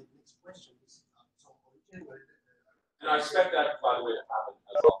then my next question is, so originally, and I expect that, by the way, to happen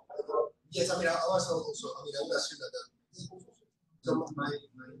as well. Yes, I mean, I would assume that. So my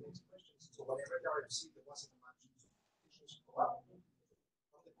next question is, so whenever I received, there wasn't much issues.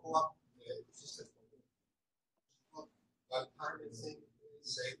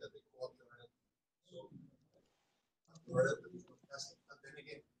 broadcasting, but then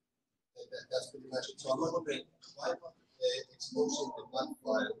again, that's pretty much it. So I'm wondering why not exposing the MAC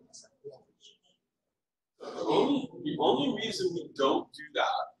file as a The only reason we don't do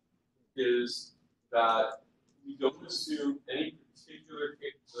that is that we don't assume any particular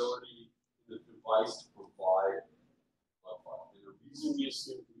capability in the device to provide a file. And the reason we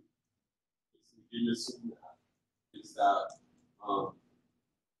assume we didn't assume that is that the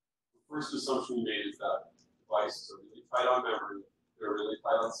first assumption we made is that devices are really tight on memory, they're really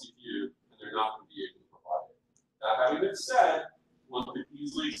tight on CPU, and they're not going to be able to provide it. That having been said, one could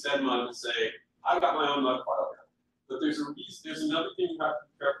easily extend MUD and say, I've got my own MUD file here. But there's another thing you have to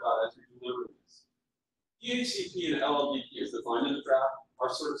be careful about as you're delivering this. DHCP and LLDP, as defined in the draft,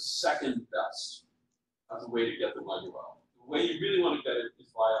 are sort of second best as a way to get the MUD URL. The way you really want to get it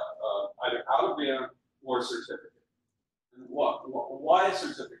is via either out of band or a certificate. And why a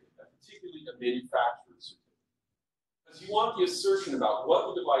certificate? Particularly a manufacturer's certificate. Because you want the assertion about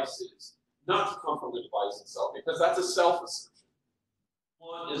what the device is, not to come from the device itself, because that's a self-assertion.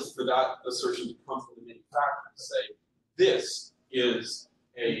 One is for that assertion to come from the manufacturer to say, this is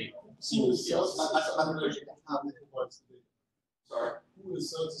a seamless DLC. Sorry? Who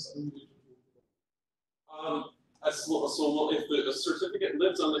asserts this individual? So if the certificate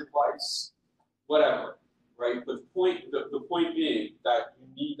lives on the device, whatever, right? But the point being that you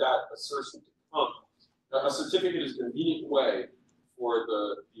need that assertion to come. A certificate is a convenient way for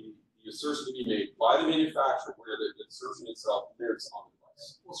the assertion to be made by the manufacturer, where the assertion itself lives on the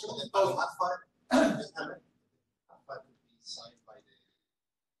device. Well, certainly, that file could be signed by the.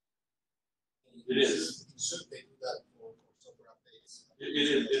 It is. Should they do that for software updates? It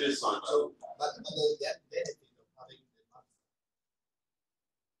is signed by. So, but the benefit of having the MAC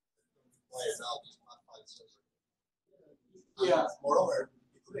file now is MAC file server. Yeah. Moreover,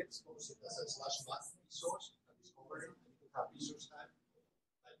 you could expose it as a /MAC resource and discover it, and you could have resource type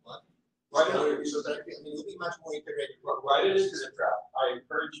like MAC. Right. Resource type, I mean, it would be much more integrated. Write it into the draft. I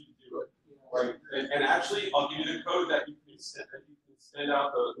encourage you to do it. Right. And actually, I'll give you the code that you can send out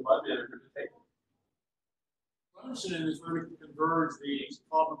the MUD manager to take. What I'm interested in is where we can converge the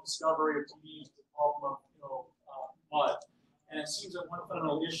problem of discovery of TDs to the problem of MUD. And it seems that one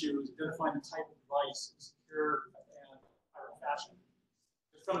fundamental issue is identifying the type of device in a secure and private fashion.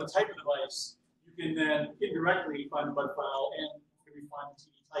 Because from the type of device, you can then indirectly find the MUD file and maybe find the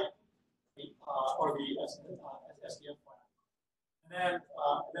TD type or the SDF file. And then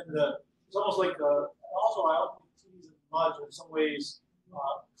it's almost like also I don't think TDs and MUDs are in some ways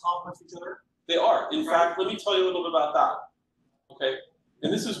complement each other. They are. In fact, let me tell you a little bit about that. Okay,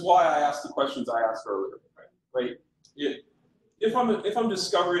 and this is why I asked the questions I asked earlier. Right? If I'm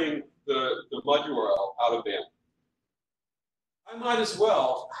discovering the MUD URL out of band, I might as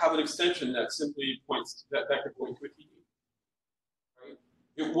well have an extension that simply points that could point to a TD. Right?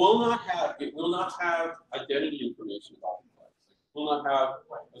 It will not have identity information about the device. It will not have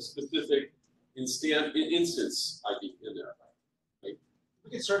a specific instance ID in there. We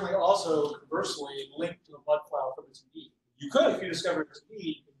could certainly also conversely link to a MUD file from the TD. You could. If you discover a TD,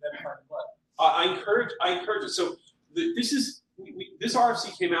 you can then find the MUD. I encourage it. So this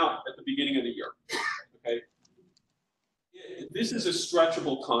RFC came out at the beginning of the year. Okay. This is a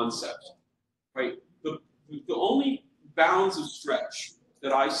stretchable concept, right? The only bounds of stretch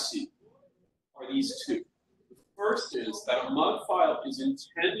that I see are these two. The first is that a MUD file is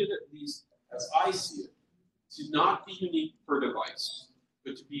intended, at least as I see it, to not be unique per device,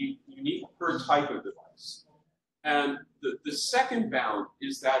 but to be unique per type of device. And the second bound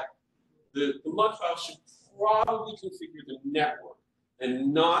is that the MUD file should probably configure the network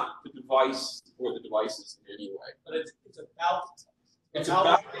and not the device or the devices in any way. But it's about It's how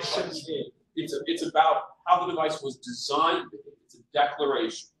about it should be. it's about how the device was designed. It's a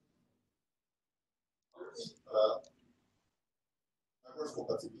declaration. Backwards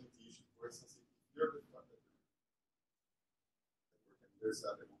compatibility issues, for instance, if you're the front end, there's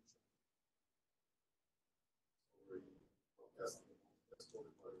that emotion. Or you broadcast that's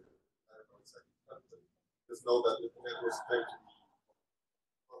totally what it is. I don't know exactly, but just know that the network's claim to be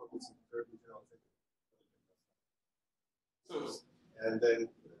probably some very detailed thing. So, and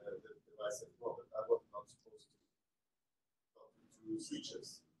then the device said, well, but I was not supposed to talk to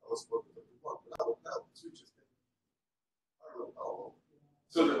switches. I was supposed to talk to one, but now switches can. I don't know how.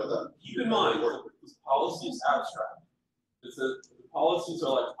 So keep in mind, this policy is abstract. The policies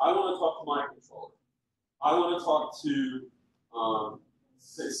are like, I want to talk to my controller. I want to talk to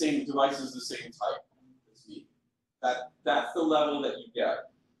same devices the same type as me. That's the level that you get.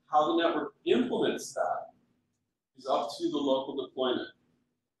 How the network implements that is up to the local deployment,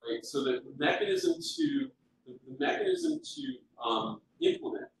 right? So the mechanism to the mechanism to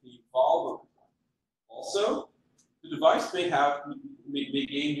implement can evolve over time. Also, the device may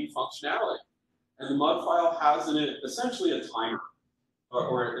gain new functionality, and the MUD file has in it essentially a timer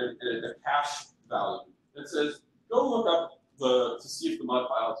or a cache value that says, go look up to see if the MUD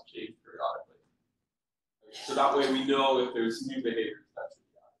file has changed periodically. So that way we know if there's new behaviors that should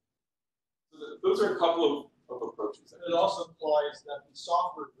be added. So those are a couple of approaches. It also implies that the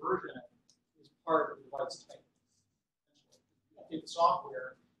software version is part of the device type. You update the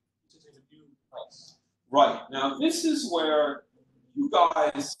software to take a new device. Right. Now, this is where you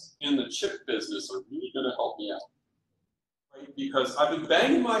guys in the chip business are really going to help me out. Right? Because I've been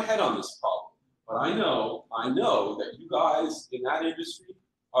banging my head on this problem, but I know that you guys in that industry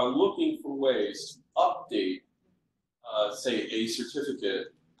are looking for ways to update, say, a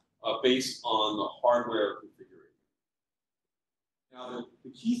certificate based on the hardware configuration. Now,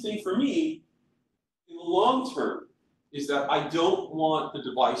 the key thing for me in the long term is that I don't want the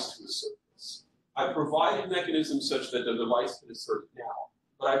device to assert this. I provided mechanisms such that the device can assert it now,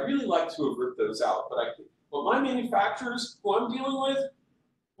 but I really like to avert those out. But my manufacturers, who I'm dealing with,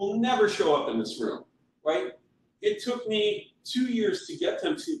 will never show up in this room, right? It took me 2 years to get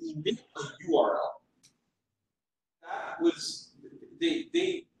them to emit a URL. That was,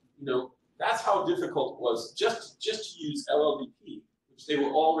 that's how difficult it was just to use LLDP, which they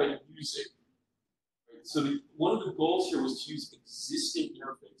were already using. Right? So one of the goals here was to use existing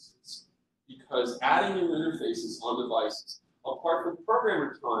interfaces, because adding new interfaces on devices, apart from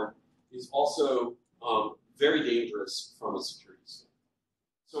programmer time, is also very dangerous from a security standpoint.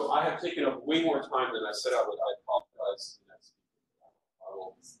 So I have taken up way more time than I set out with. I apologize. I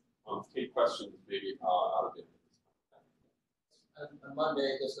will take questions maybe out of it. And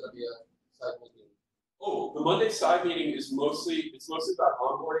Monday there's going to be a side meeting. Oh, the Monday side meeting is mostly about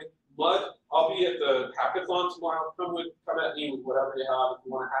onboarding. MUD, I'll be at the hackathon tomorrow. Come at me with whatever you have. If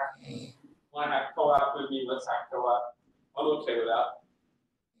you want to hack co-op with me, let's hack co-op. I'm okay with that.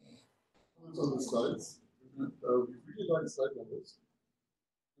 Comments on the slides. We really like slide numbers.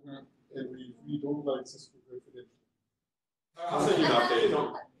 And we don't like Cisco confidential. I'll send you an update.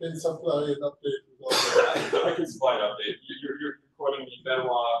 Can supply an update with all I can supply an update. You're quoting the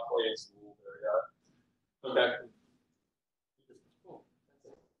Benoit Poyet's rule there, yeah? Okay. Cool.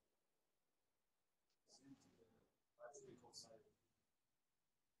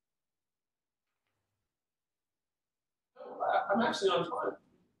 I'm actually on time.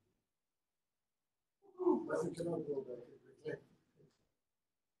 I think cannot go back and reclaim.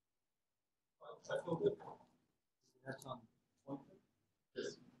 I feel good. That's on point.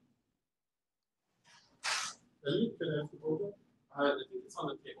 Yes. Elliot, can I have the program? I think it's on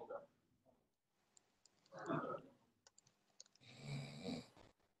the table there.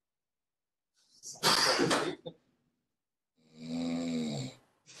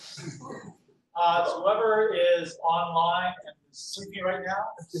 So whoever is online and is sleeping right now,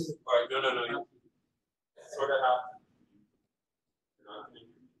 All right, no. You sort of have to. You're not going to.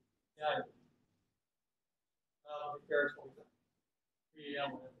 yeah. Be careful. 3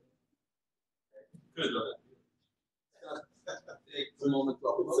 a.m. Good, love it. Take a moment to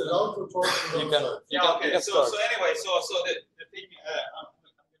It's allowed to talk. You can. Yeah, okay. So anyway, the thing,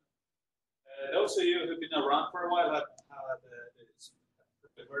 those of you who've been around for a while have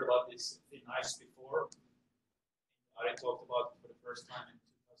heard about this thing ICE before. I talked about it for the first time in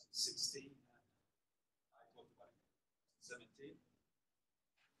 2016. I talked about it in 2017.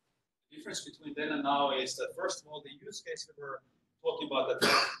 The difference between then and now is that, first of all, the use case we were talking about at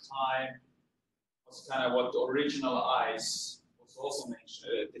that time was kind of what the original ICE was also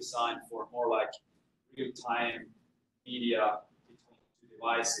designed for, more like real-time media between two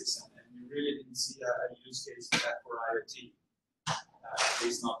devices, and we really didn't see a use case for that for IoT, at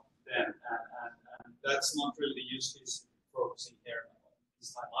least not then, and that's not really the use case we're focusing here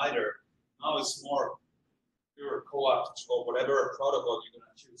this time either. Now it's more pure co-op or whatever protocol you're going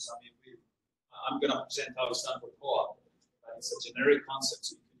to choose. I mean, I'm going to present how it's done for co-op, but it's a generic concept,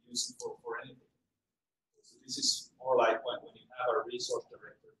 so you can use it for anything. So this is more like when you have a resource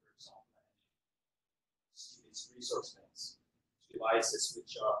director, for example, see these resource names, devices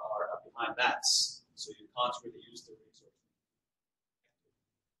which are behind NATs, so you can't really use the resource.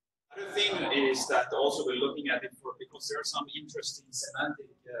 Another thing is that also we're looking at it because there are some interesting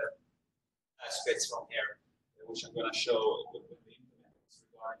semantic aspects from here, which I'm going to show when we implement this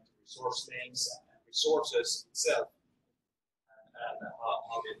regarding to resource names and resources itself, and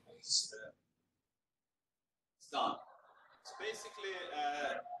how it is done. So basically,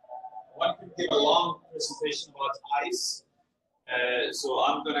 one can give a long presentation about ICE. So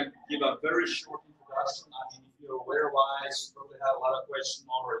I'm going to give a very short introduction. I mean, if you're guys probably have a lot of questions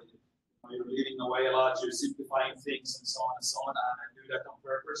already. You're leading away a lot, you're simplifying things and so on and so on, and I do that on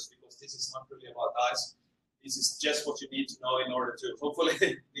purpose because this is not really about ICE. This is just what you need to know in order to, hopefully,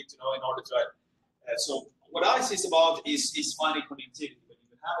 need to know in order to. So what ICE is about is finding connectivity. When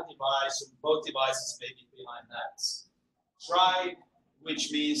you have a device, both devices may be behind NATs. Try,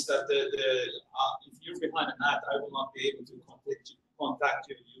 which means that if you're behind a NAT, I will not be able to contact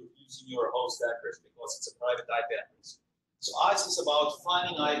you using your host address because it's a private IP address. So ICE is about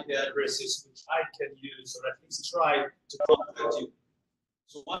finding IP addresses which I can use, or at least try to contact you.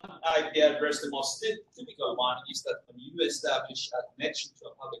 So one IP address, the most typical one, is that when you establish a connection to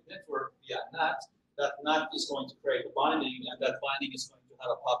a public network via NAT, that NAT is going to create a binding, and that binding is going to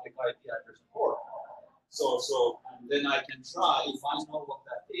have a public IP address and port. So and then I can try, if I know what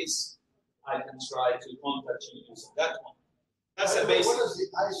that is, I can try to contact you using that one. That's a basic. What does the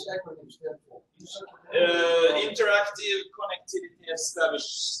ICE acronym stand for? Interactive connectivity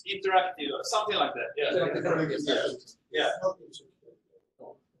established, interactive, something like that. Yeah.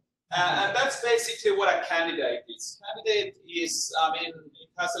 And that's basically what a candidate is. Candidate is, I mean, it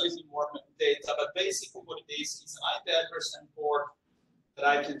has a little more data, but basically what it is an IP address and port that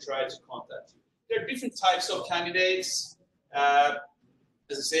I can try to contact you. There are different types of candidates.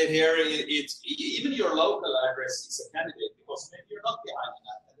 As I said here, even your local address is a candidate because maybe you're not behind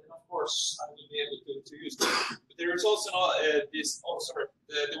that. And then, of course, I will be able to use it. But there is also the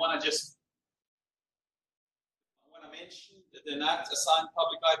one I mentioned, the NAT assigned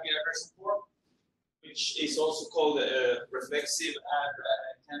public IP address and port, which is also called a reflexive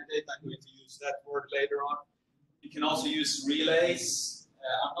candidate. I'm going to use that word later on. You can also use relays.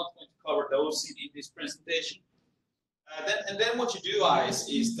 I'm not going to cover those in this presentation. Then what you do, ICE,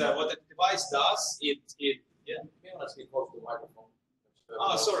 is that what the device does, let's get close to the microphone.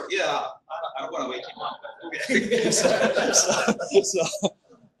 Oh, sorry, yeah, I don't want to wake you up.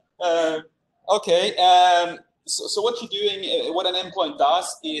 Okay. So what you're doing, what an endpoint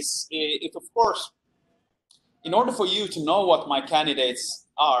does is, of course, in order for you to know what my candidates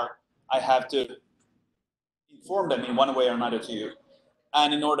are, I have to inform them in one way or another to you.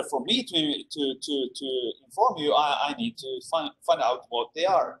 And in order for me to inform you, I need to find out what they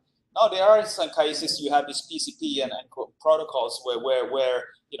are. Now there are some cases you have this PCP and protocols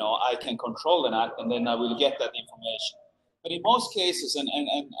where you know I can control the NAT and then I will get that information. But in most cases, and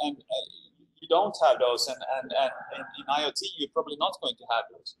you don't have those, and in IoT you're probably not going to have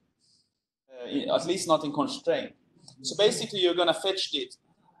those, at least not in constraint. So basically, you're going to fetch it.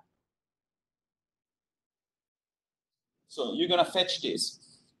 So you're going to fetch this.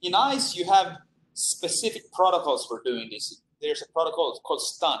 In ICE, you have specific protocols for doing this. There's a protocol called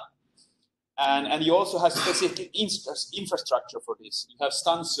STUN. And you also have specific infrastructure for this. You have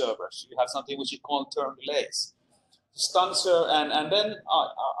STUN servers. You have something which is called term relays. STUN server, and then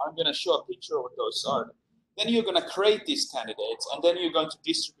I'm going to show a picture of what those are. Then you're going to create these candidates, and then you're going to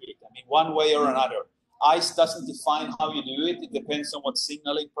distribute them in one way or another. ICE doesn't define how you do it. It depends on what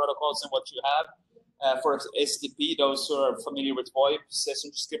signaling protocols and what you have. For SDP, those who are familiar with VoIP,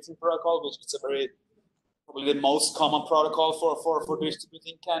 session description protocol, which is probably the most common protocol for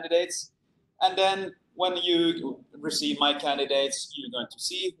distributing candidates. And then when you receive my candidates, you're going to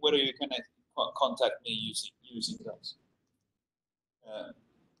see whether you can contact me using those.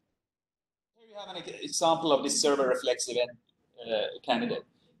 Here you have an example of this server reflexive candidate.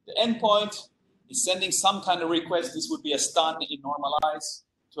 The endpoint is sending some kind of request. This would be a stun in normalize.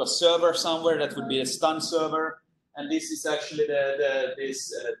 To a server somewhere, that would be a stun server, and this is actually here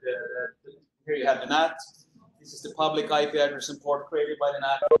you have the NAT. This is the public IP address and port created by the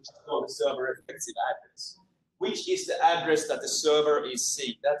NAT, which is called the server reflexive address, which is the address that the server is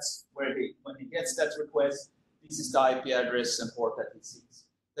seeing. That's where when he gets that request, this is the IP address and port that he sees.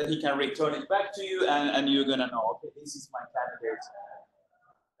 Then he can return it back to you, and you're gonna know, okay, this is my candidate,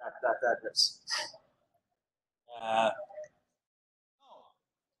 that address.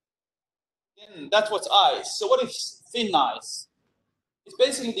 That's what's ICE. So what is thin ICE? It's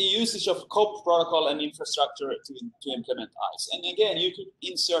basically the usage of COP protocol and infrastructure to implement ICE. And again, you could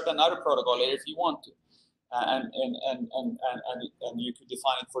insert another protocol here if you want to, and you could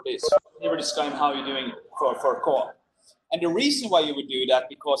define it for this. Here we're describing how you're doing it for co-op. And the reason why you would do that,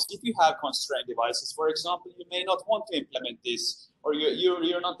 because if you have constrained devices, for example, you may not want to implement this, or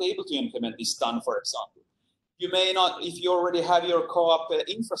you're not able to implement this stun, for example. You may not, if you already have your co-op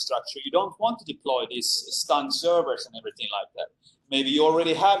infrastructure, you don't want to deploy these stun servers and everything like that. Maybe you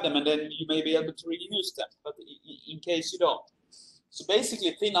already have them and then you may be able to reuse them, but in case you don't. So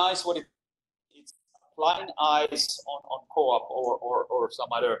basically, thin ICE, it's applying ICE on co-op or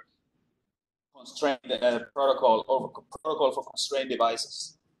some other constrained protocol or protocol for constrained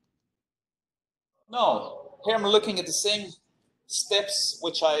devices. No, here I'm looking at the same steps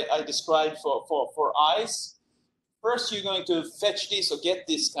which I described for eyes. First, you're going to fetch this or get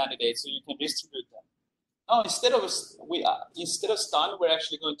this candidate so you can distribute them. Now, instead of stun, we're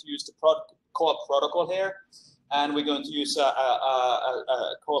actually going to use the co-op protocol here, and we're going to use a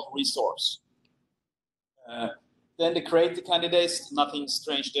co-op resource. Then to create the candidates, nothing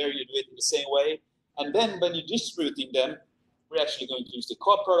strange there. You do it in the same way. And then when you're distributing them, we're actually going to use the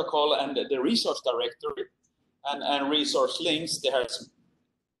co-op protocol and the resource directory and resource links.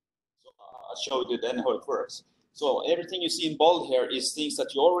 I'll show you then how it works. So everything you see in bold here is things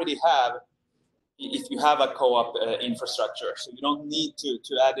that you already have if you have a co-op infrastructure. So you don't need to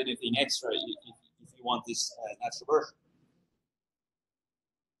add anything extra if you want this natural version.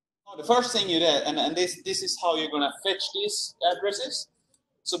 Now, the first thing you do, and this is how you're going to fetch these addresses.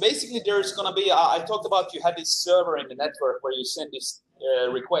 So basically, there's going to be, I talked about you had this server in the network where you send this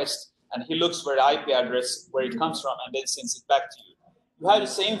request, and he looks for the IP address where it comes from, and then sends it back to you. You have the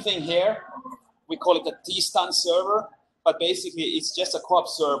same thing here. We call it a T-stun server, but basically it's just a co-op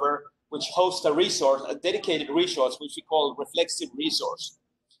server which hosts a resource, a dedicated resource, which we call reflexive resource.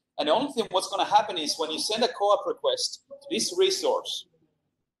 And the only thing what's going to happen is when you send a co-op request to this resource,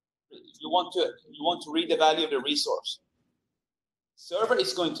 you want to read the value of the resource. Server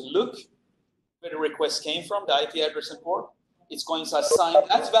is going to look where the request came from, the IP address and port. It's going to assign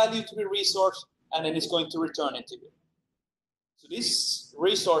that value to the resource, and then it's going to return it to you. So this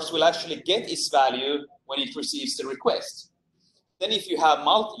resource will actually get its value when it receives the request. Then if you have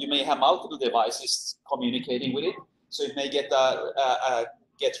you may have multiple devices communicating with it. So it may get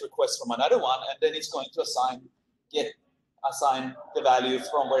get requests from another one, and then it's going to assign the value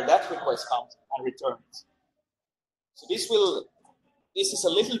from where that request comes and return it. So this is a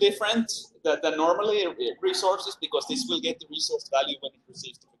little different than normally resources, because this will get the resource value when it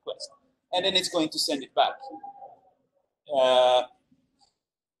receives the request, and then it's going to send it back.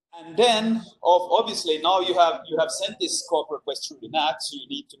 And then, obviously, now you have sent this co-op request through the NAT, so you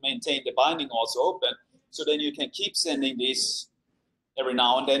need to maintain the binding also open. So then you can keep sending this every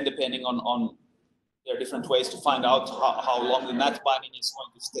now and then, depending on there are different ways to find out how long the NAT binding is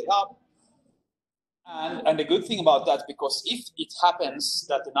going to stay up. And the good thing about that, because if it happens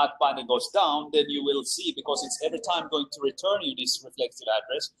that the NAT binding goes down, then you will see, because it's every time going to return you this reflective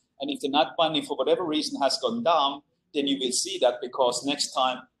address. And if the NAT binding for whatever reason has gone down, then you will see that, because next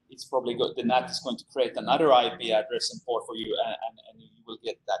time it's probably the NAT is going to create another IP address and port for you, and you will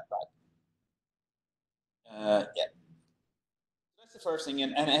get that back. Yeah, that's the first thing.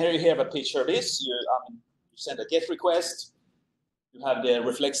 And here you have a picture of this. You send a GET request. You have the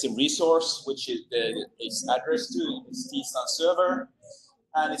reflexive resource, which is its address to its T-stun server,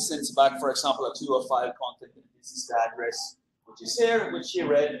 and it sends back, for example, a 205 content. This is the address which is here, which he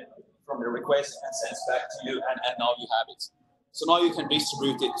read from the request and sends back to you, and now you have it. So now you can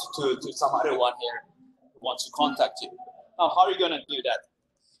distribute it to some other one here who wants to contact you. Now, how are you going to do that?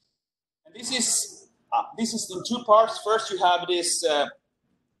 And this is in two parts. First, you have this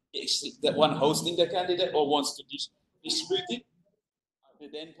the one hosting the candidate or wants to distribute it. The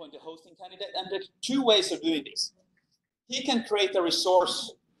endpoint, the hosting candidate, and there are two ways of doing this. He can create a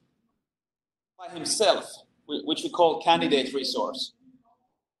resource by himself, which we call candidate resource.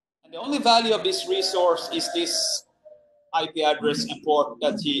 And the only value of this resource is this IP address and port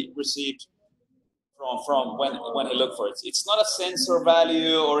that he received from when he looked for it. It's not a sensor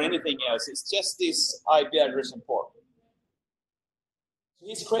value or anything else. It's just this IP address and port. So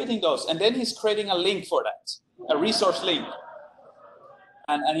he's creating those, and then he's creating a link for that, a resource link.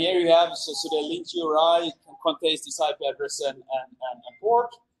 And here you have, so the link URI contains this IP address and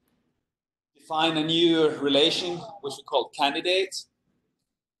port. Define a new relation, which we call candidate.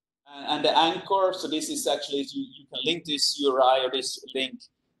 And the anchor, so this is actually, you can link this URI or this link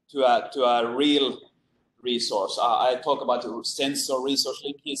to a real resource. I talk about the sensor resource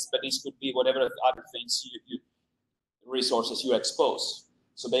link, but this could be whatever other things resources you expose.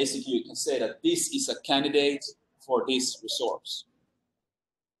 So basically, you can say that this is a candidate for this resource.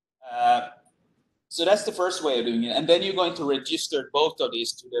 So that's the first way of doing it. And then you're going to register both of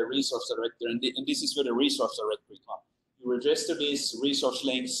these to the resource directory. And this is where the resource directory comes. You register these resource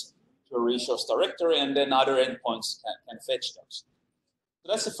links to a resource directory, and then other endpoints can fetch those.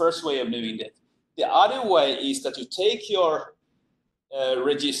 So that's the first way of doing it. The other way is that you take your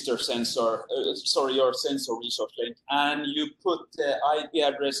register sensor, your sensor resource link, and you put the IP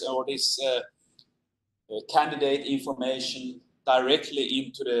address or this candidate information directly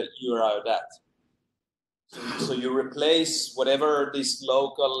into the URI of that. So you replace whatever this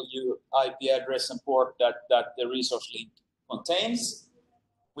local IP address and port that the resource link contains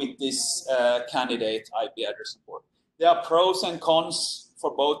with this candidate IP address and port. There are pros and cons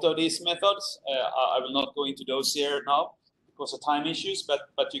for both of these methods. I will not go into those here now because of time issues, but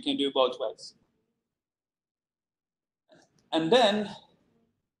you can do both ways. And then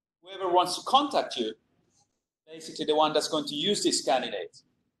whoever wants to contact you, basically the one that's going to use this candidate.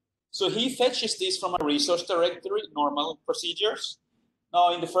 So he fetches this from a resource directory, normal procedures.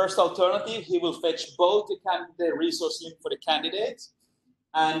 Now in the first alternative, he will fetch both the resource link for the candidate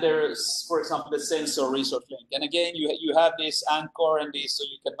and there's, for example, the sensor resource link. And again, you have this anchor and this, so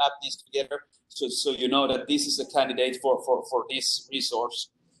you can map these together. So you know that this is a candidate for this resource.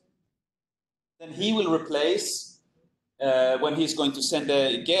 Then he will replace, when he's going to send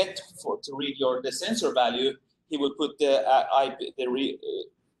a GET to read the sensor value, he will put the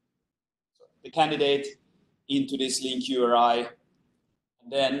candidate into this link URI, and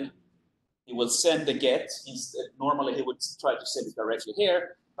then he will send the GET. Instead, normally he would try to send it directly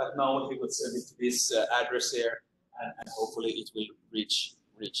here, but now he would send it to this address here, and hopefully it will reach.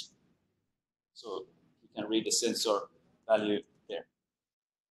 So you can read the sensor value there.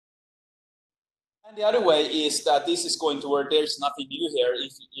 And the other way is that this is going to work. There's nothing new here.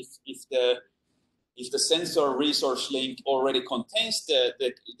 If the sensor resource link already contains the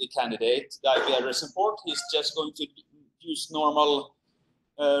candidate, the IP address and port, he's just going to use normal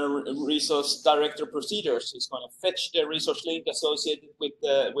resource director procedures. He's going to fetch the resource link associated with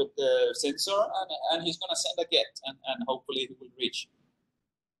the sensor, and he's going to send a GET, and hopefully it will reach.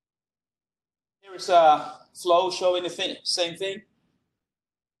 Here is a flow showing the same thing.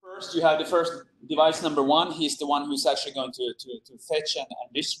 First, you have the first device number one. He's the one who's actually going to fetch and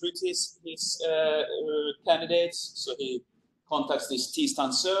distribute his candidates. So he contacts this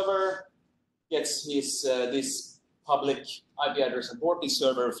T-Stan server, gets his this public IP address and port. This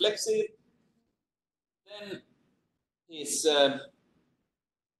server reflects it. Then his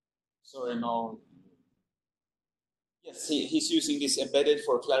he's using this embedded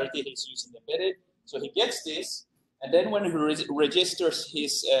for clarity. He's using embedded. So he gets this. And then when he registers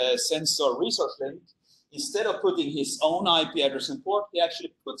his sensor resource link, instead of putting his own IP address and port, he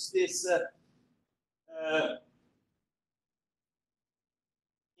actually puts this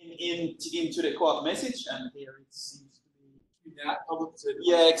into the co-op message. And here it seems to be that public.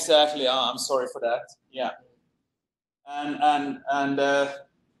 Yeah, exactly. I'm sorry for that. Yeah. And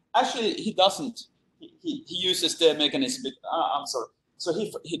actually he doesn't. He uses the mechanism. I'm sorry. So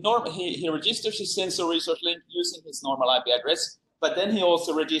he registers his sensor resource link using his normal IP address, but then he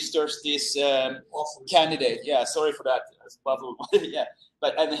also registers this candidate. Yeah, sorry for that. Yeah,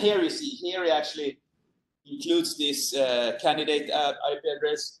 and here you see here he actually includes this candidate IP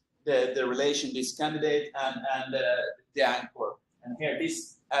address, the relation this candidate and the anchor. And here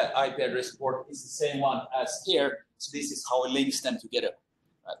this IP address port is the same one as here. So this is how it links them together,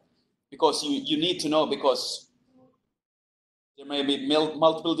 right? Because you need to know, because there may be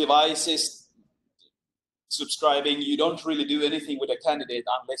multiple devices subscribing. You don't really do anything with a candidate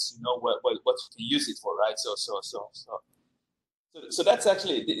unless you know what you can use it for, right? So that's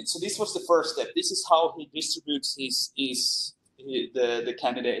actually, so this was the first step. This is how he distributes the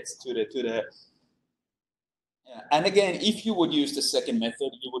candidates to the. And again, if you would use the second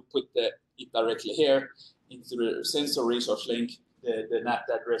method, you would put it directly here into the sensor resource link, the NAT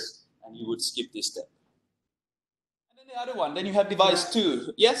address, and you would skip this step. The other one, then you have device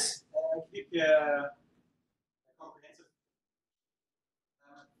 2. Yes? Comprehensive.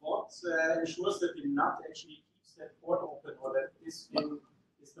 What ensures that the NAT actually keeps that port open, or that this pin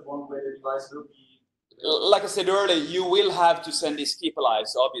is the one where the device will be? Like I said earlier, you will have to send these keep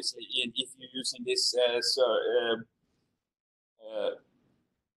alives, obviously, if you're using this.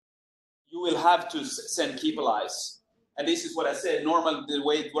 You will have to send keep alives. And this is what I said. Normally, the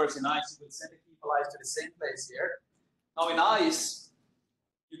way it works in ICE, you will send the keep alives to the same place here. Now in ICE,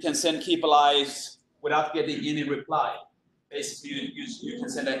 you can send keep alives without getting any reply. Basically, you can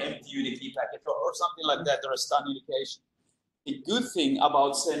send an empty UDP packet or something like that, or a stun indication. The good thing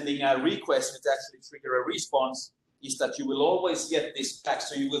about sending a request which actually trigger a response is that you will always get this back.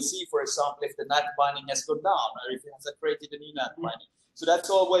 So you will see, for example, if the NAT binding has gone down or if it has created a new NAT binding. So that's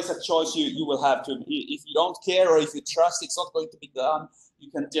always a choice you will have to. If you don't care or if you trust it's not going to be done, you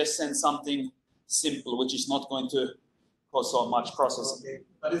can just send something simple, which is not going to cause so much processing. Okay.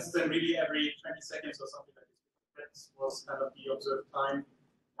 But it's then really every 20 seconds or something like this. That was kind of the observed time.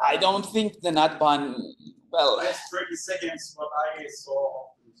 I don't think the NAT bind, well. That's 30 seconds what I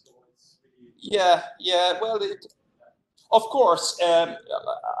saw. So it's really... Yeah, well, of course,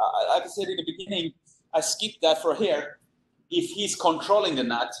 like I said in the beginning, I skipped that for here. If he's controlling the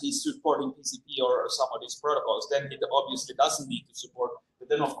NAT, he's supporting TCP or some of these protocols, then he obviously doesn't need to support. But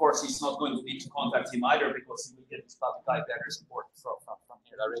then, of course, he's not going to need to contact him either because he will get his public IP address support from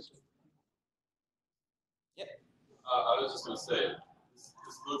here directly. Yeah. I was just going to say,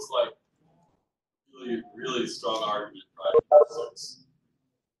 this looks like really strong argument, right?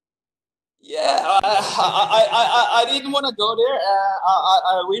 Yeah, I didn't want to go there.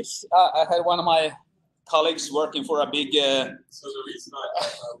 I wish I had one of my colleagues working for a big. So the reason I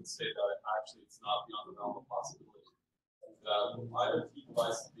would say that actually it's not beyond the realm of possibility that IoT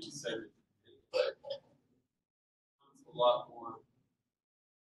devices being segmented a lot more.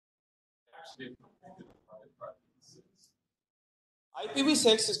 Actually,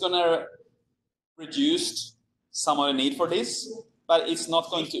 IPv6 is going to reduce some of the need for this, but it's not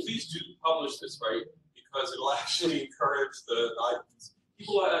going to. Please do publish this, right? Because it'll actually encourage the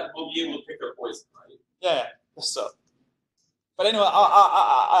people will be able to pick their poison, right? Yeah. So, but anyway,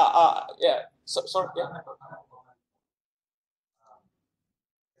 yeah. So, sorry. Yeah.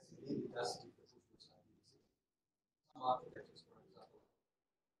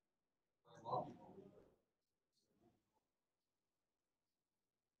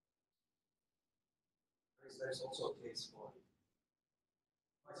 There's also a case for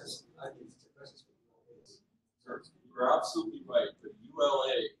You're absolutely right. The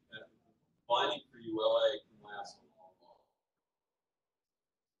ULA, mining for ULA can last a long time.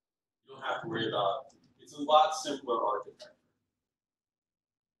 You don't have to worry about it. It's a lot simpler architecture.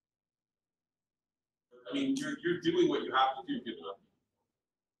 I mean, you're doing what you have to do given up.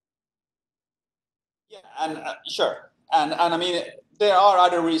 Yeah, and sure, and I mean there are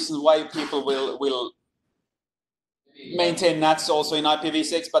other reasons why people will maintain NATs also in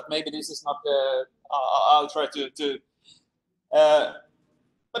IPv6, but maybe this is not the. I'll try to.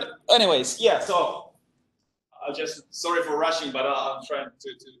 But anyways, yeah. So I'll just sorry for rushing, but I'm trying to.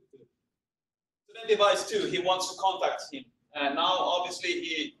 So then device 2, he wants to contact him, and now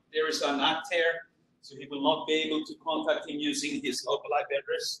obviously there is an NAT here, so he will not be able to contact him using his local IP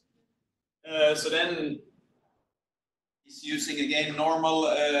address. So then he's using again normal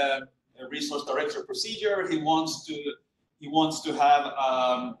resource directory procedure. He wants to have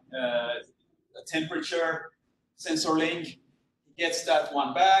a temperature sensor link. He gets that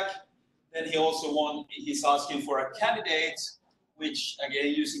one back. Then he's asking for a candidate, which again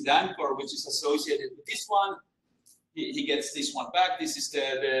using the anchor, which is associated with this one. He gets this one back. This is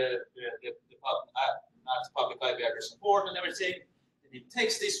the public IP address support and everything. Then he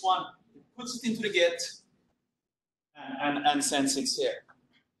takes this one, he puts it into the GET, and sends it here.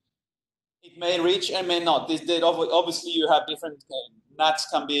 It may reach and may not. Obviously, you have different NATs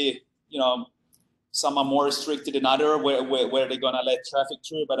can be, some are more restricted than other where they're gonna let traffic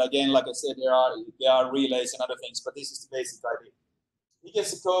through. But again, like I said, there are relays and other things. But this is the basic idea. He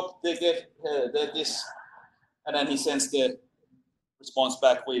gets the code, they get this, and then he sends the response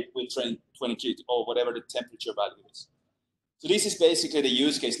back with 22 or whatever the temperature value is. So this is basically the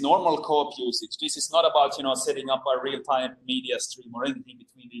use case, normal co-op usage. This is not about setting up a real-time media stream or anything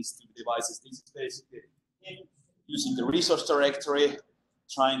between these two devices. This is basically using the resource directory,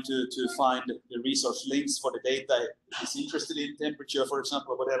 trying to find the resource links for the data he's interested in, temperature, for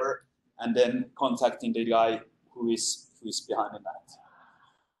example, or whatever, and then contacting the guy who is behind the NAT.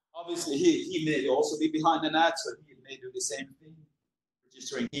 Obviously, he may also be behind the NAT, so he may do the same thing,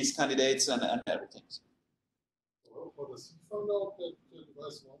 registering his candidates and everything. Well, does he find out that the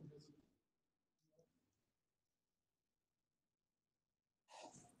device 1 has it?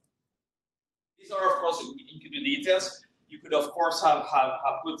 These are, of course, into the details. You could, of course, have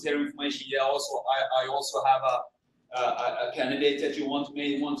put their information. Yeah, also, I also have a candidate that you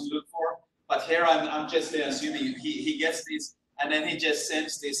may want to look for. But here, I'm just assuming he gets this, and then he just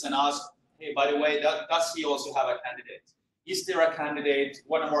sends this and asks, hey, by the way, does he also have a candidate? Is there a candidate,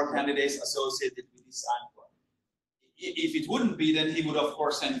 one or more candidates associated with this anchor? If it wouldn't be, then he would, of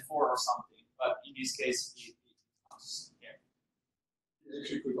course, send 4 or something. But in this case, he comes here. He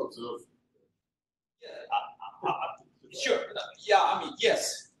actually could observe. Yeah, sure. Yeah, I mean,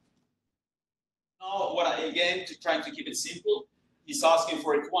 yes. Now, again, trying to keep it simple, he's asking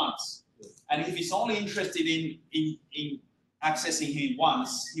for it once. And if he's only interested in accessing him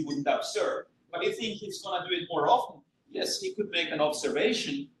once, he wouldn't observe. But if he's going to do it more often, yes, he could make an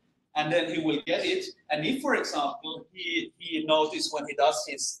observation, and then he will get it. And if, for example, he notices when he does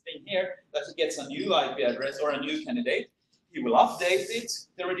his thing here that he gets a new IP address or a new candidate, he will update it,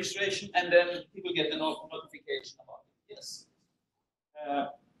 the registration, and then he will get the notification about it. Yes. Yeah.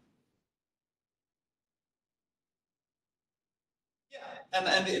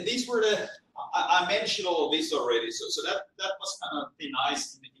 and these were the, I mentioned all of this already, so that was kind of the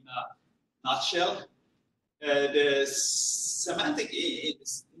nice in a nutshell. The semantic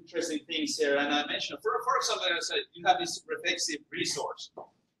is interesting things here, and I mentioned, for example, I said you have this reflexive resource.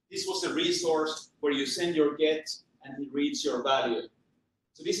 This was a resource where you send your get and it reads your value.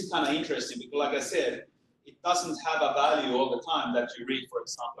 So this is kind of interesting because, like I said, it doesn't have a value all the time that you read, for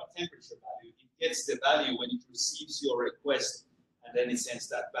example, a temperature value. It gets the value when it receives your request, and then it sends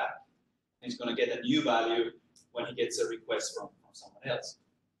that back. And it's going to get a new value when it gets a request from someone else.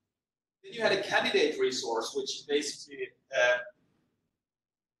 Then you had a candidate resource, which basically,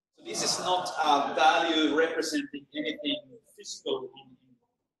 so this is not a value representing anything physical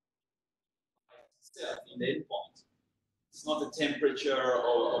in the endpoint. It's not a temperature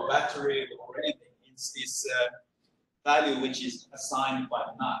or battery or anything. It's this value which is assigned by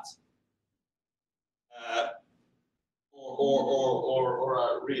the NAT, or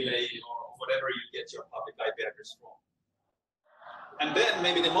a relay or whatever you get your public IP address from. And then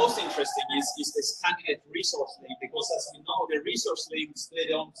maybe the most interesting is this candidate resource link, because as we know, the resource links, they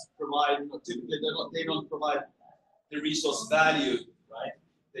don't provide, typically they don't provide the resource value, right?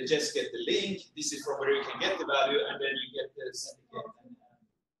 They just get the link. This is from where you can get the value, and then you get the syndicate and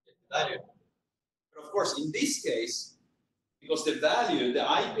get the value. But of course, in this case, because the value, the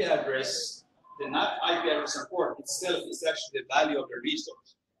IP address, the NAT IP address and port itself is actually the value of the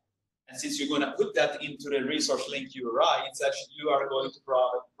resource. And since you're going to put that into the resource link URI, it's actually you are going to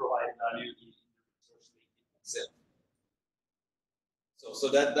provide value in the resource link itself. So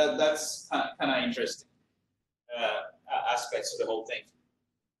that's kind of interesting aspects of the whole thing.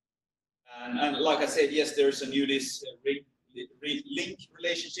 And like I said, yes, there's a new link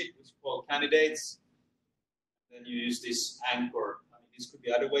relationship, which is called candidates. Then you use this anchor. I mean, this could be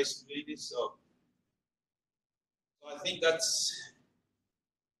other ways to do this. So I think that's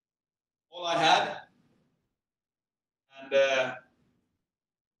all I had. And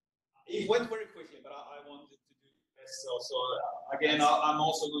it went very quickly, but I wanted to do the best. So again, I'm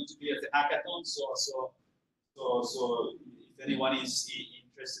also going to be at the hackathon. So if anyone is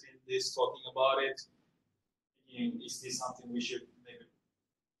interested in this, talking about it, is this something we should maybe?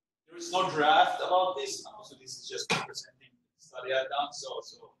 There is no draft about this now, so this is just presenting the study I've done. So it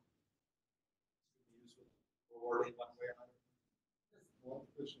should be useful forward in one way or another. One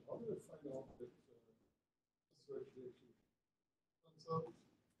question: how do you find out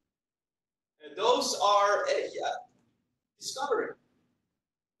that those are discovery.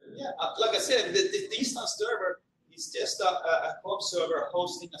 Yeah, like I said, the instance server is just a hub server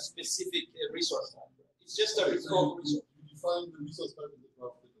hosting a specific resource type. It's just a resource. You define the resource type in the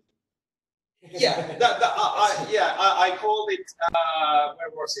graph. Yeah, I called it.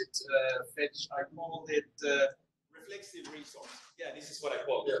 Where was it? Fetch. I called it reflexive resource. Yeah, this is what I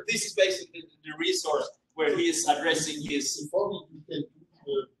called it. Yeah. This is basically the resource where he is addressing his. Probably you can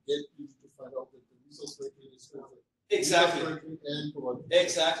get you to find out that the resource directory is exactly.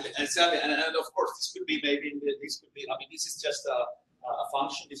 Exactly. And of course, this could be maybe this could be. I mean, this is just a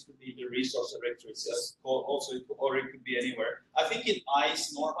function. This could be the resource directory itself. Also, or it could be anywhere. I think in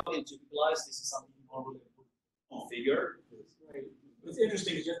ICE normally in typical ICE, this is something you normally configure. Right. It's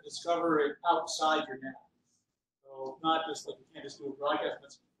interesting to just discover it outside your NAT. So not just like you can't just do a broadcast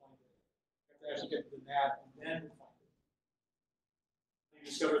message point. You have to actually get to the NAT and then find it. You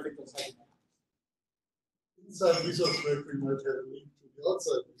discover things outside your NAT. Inside resource directory might have a link to the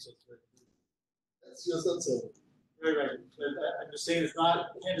outside resource directory. That's just that simple. Right. I'm just saying it's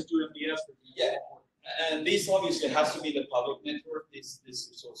not, you can't just do MDS. Yeah, and this obviously has to be the public network. This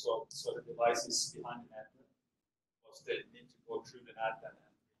is also so the devices behind the network. Because they need to go through the NAT.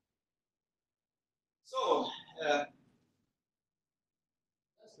 So,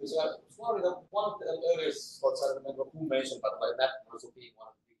 so I was wondering one of the earlier spots, I don't remember who mentioned, but like that also being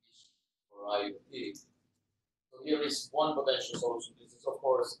one of the big issues for IoT. So here is one potential solution. This is, of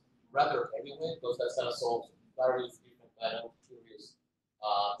course, rather heavyweight because that's going to solve various different kind of curious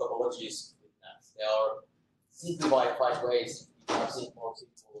topologies with NATs. There are simplified ways to have more simple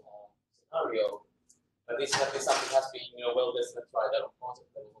scenario. But this is something that has been well tested and tried out on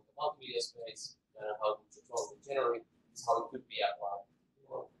concept level of the multimedia space, and how to control and generate is how it could be applied.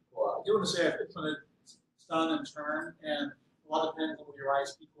 I do want to say it's when it's done and turned, and a lot depends on what your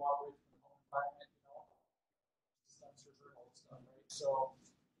ISP cooperates with the home environment, system server, all this stuff, right? So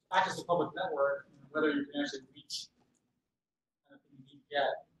access to public network, whether you can actually reach kind of thing you need to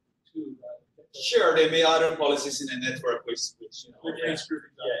get to. Sure, there may be other policies in the network which screw things up.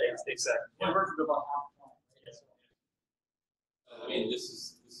 Yeah, exactly. One version of about half the time. Right? I mean, this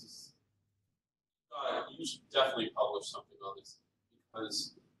is you should definitely publish something on this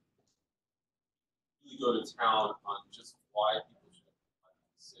because really go to town on just why people should have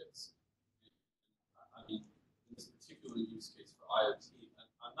 5.6. I mean, in this particular use case for IoT,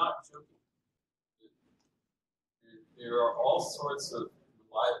 and I'm not joking. There are all sorts of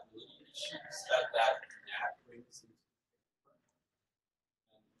reliability issues that NAT brings into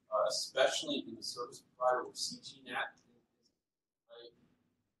and, especially in the service provider where CGNAT is, right?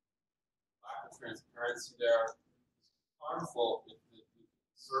 Lack of transparency there is harmful if the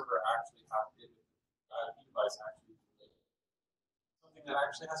server actually has if the IoT device actually something that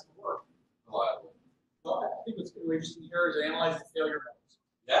actually has to work reliably. Well, I think what's really interesting here is analyze the failure modes.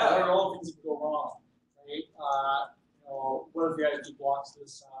 Yeah. What are all the things that can go wrong, right? What if the IoT blocks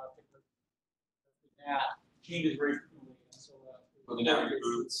this particular NAT changes very frequently, and so or the NAT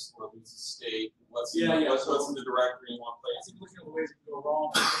reboots, or loses state. What's in the directory in one place? I think looking at the ways it can go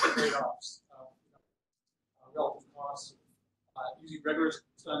wrong, trade-offs, relative costs, using regular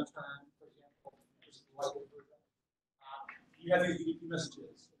stun turn, for example, versus the lightweight version. You have these UDP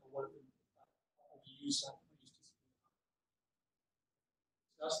messages. What if you use something?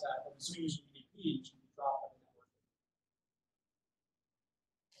 Discuss that. But as soon as you use UDP, you should be dropped on the network.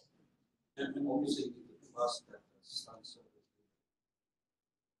 And obviously, you need to trust that the stun service.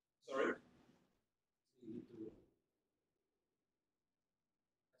 Sorry? You need to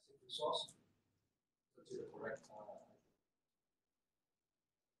resource to the correct.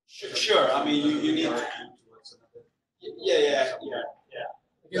 Sure. I mean, you need. Yeah.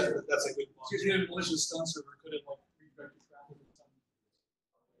 That's a good point. Because you have a malicious stun server could have redirected traffic.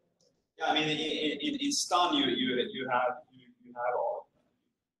 Yeah, I mean, in stun you have all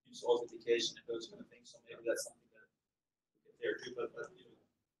use authentication and those kind of things. So maybe that's something that we get there too. But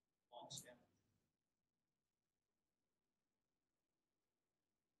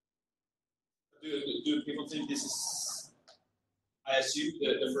do people think this is? I assume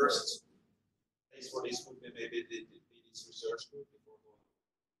the first place for this would be maybe this research group before going.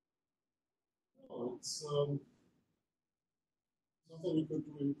 No, it's something we could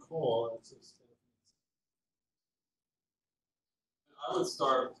do in core. It's just, I would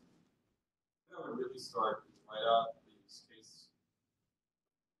start. I would really start right out the use case.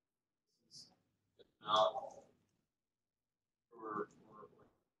 Now, or wherever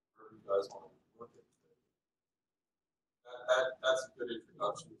you guys want to work it. That's a good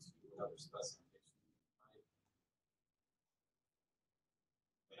introduction to another specification. Right?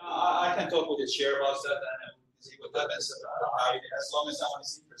 I can talk with the chair about that and see what happens. As long as someone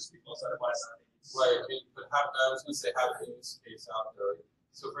is interested, because otherwise I think it's right. But I was going to say have a use case out there.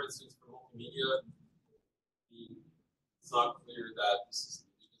 So, for instance, for multimedia, it's not clear that this is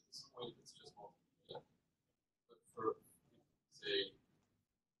at this point it's just multimedia. But for say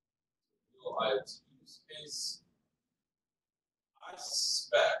real IoT use case, I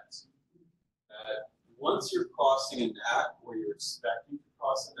suspect that once you're crossing a NAT or you're expecting to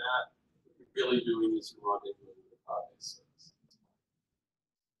cross a NAT, what you're really doing is you're rendezvousing with a cloud-based service.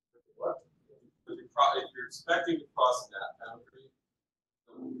 What? If you're expecting to cross a NAT boundary,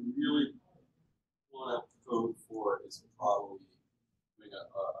 then what you really want to code for is probably doing a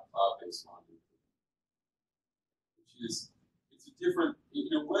cloud-based rendezvous, which is it's a different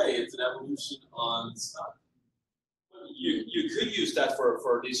in a way it's an evolution on stuff. You could use that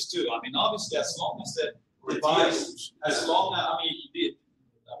for this too. I mean, obviously, as long as the device, as long as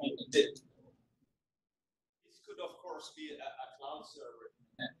this could of course be a cloud server,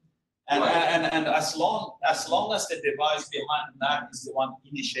 and as long as the device behind that is the one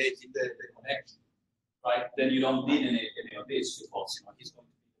initiating the connection, right? Then you don't need any of this because he's going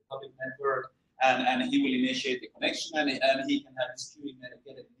to be the public network, and he will initiate the connection, and he can have his queuing and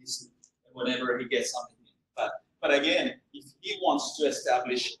get it whenever he gets something. But again, if he wants to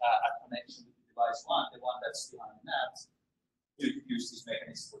establish a connection with the device one, the one that's behind that, you could use this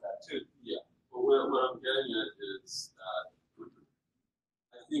mechanism for that too. Yeah. But what I'm getting at is that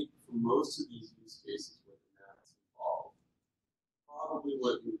I think for most of these use cases where the NAT is involved, probably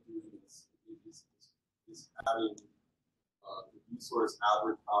what you're doing is having the resource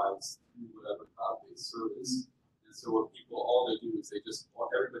advertised through whatever cloud-based service. And so what all they do is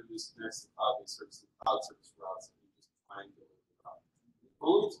everybody just connects to cloud-based service and cloud service routes and you just triangulate it out. The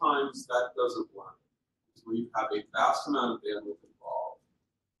only times that doesn't work is where you have a vast amount of bandwidth involved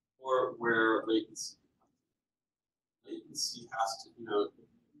or where latency has to, you really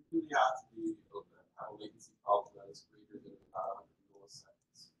have to be able to have a latency problem that is greater than about 100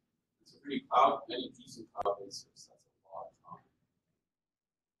 milliseconds. And so any decent cloud-based service, that's a lot of time.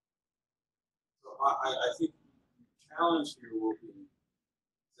 So I think challenge here will be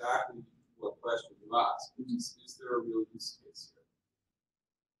exactly what question you asked, which is there a real use case here?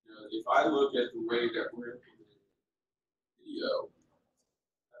 if I look at the way that we're implementing video,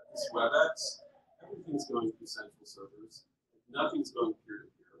 this WebEx, everything's going through central servers. Nothing's going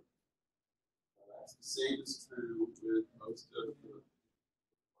peer-to-peer. The same is true with most of the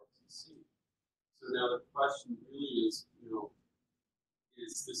RTC. So now the question really is,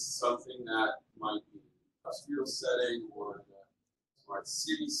 is this something that might be in an industrial setting or in a smart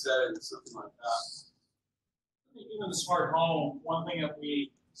city setting or something like that? Even in the smart home, one thing that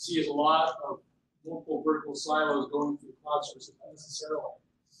we see is a lot of multiple vertical silos going through cloud services unnecessarily.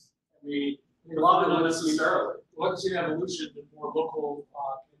 I mean, a lot of Not necessarily. We'll have to see an evolution to more local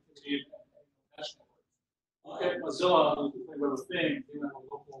connectivity and mesh networks. Look at Mozilla, who's playing with a thing, they have a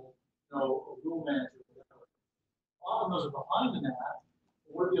local, a rule manager or whatever. A lot of those are behind the NAT.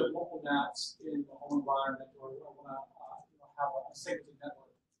 What if you have local NATs in the home environment, or you want to have a segmented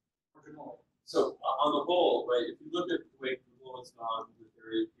network originally? So on the whole, right, if you look at the way Google has gone with their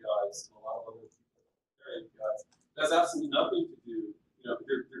APIs and a lot of other people with their APIs, that's absolutely nothing to do.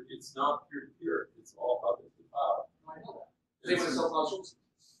 It's not peer-to-peer. It's all up to the cloud. I know that. They want to sell cloud services.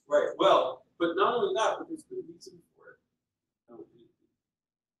 Right. Well, but not only that, but there's good reason for it.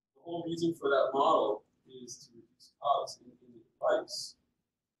 The whole reason for that model is to reduce costs in the device,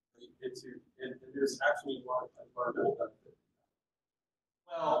 right? And there's actually a lot of environmental benefit.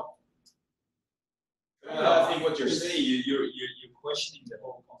 Well, I think what you're saying, you're questioning the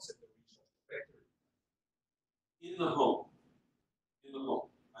whole concept of regional vector. In the home.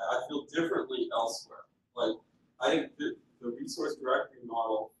 I feel differently elsewhere. Like, I think the resource directory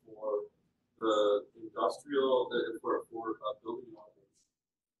model for the industrial, for building automation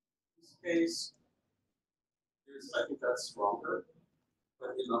space, I think that's stronger.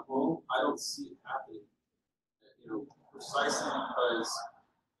 But in the home, I don't see it happening. Precisely because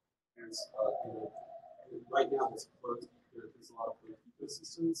there's, right now there's a lot of closed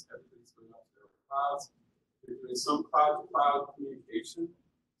ecosystems. Everybody's going up to their clouds. They're doing some cloud-to-cloud communication,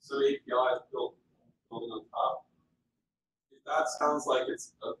 some APIs building on top. If that sounds like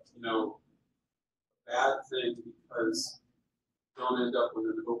it's a bad thing because you don't end up with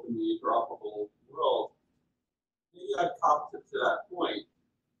an openly interoperable world, maybe I'd cop to that point.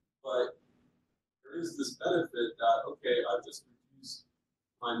 But there is this benefit that, okay, I've just reduced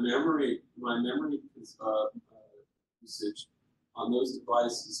my memory usage on those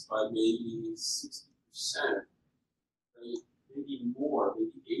devices by maybe 60%, right? Maybe more,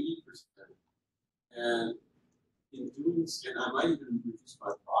 maybe 80%. And in doing, and I might even reduce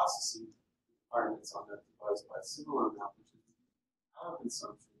my processing requirements on that device by a similar amount, which is power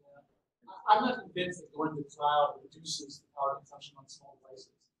consumption. I'm not convinced that going to the cloud reduces the power consumption on small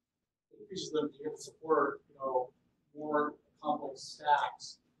devices. It increases them to be able to support, more complex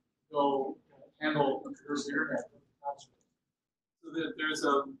stacks, handle the traditional internet. So there's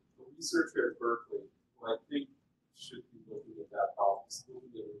a researcher at Berkeley who I think should be looking at that problem,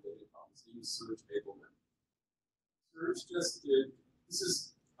 looking at related problems. He used Serge Abelman. Serge just did,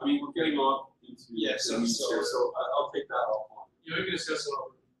 we're getting off into the here, so I'll take that offline. You can discuss it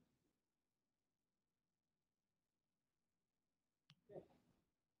over.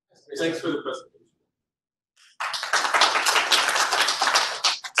 Thanks for the presentation.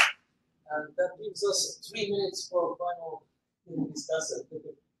 And that gives us 3 minutes for final discussion and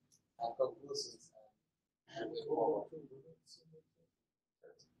conclusions. And we will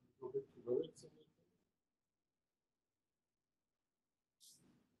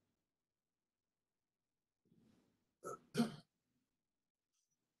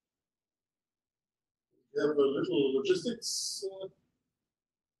We have a little logistics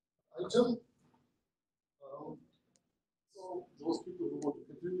item. So those people who want to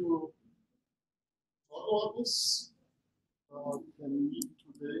continue talk about this can meet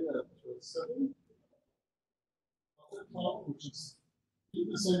today at 7. Which is in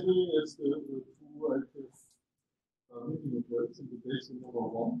the same building as the 2 IETF meeting address in the basement number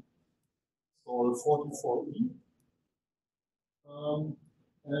 1. So 44E.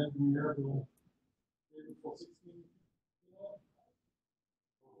 And we have a table for 16 here.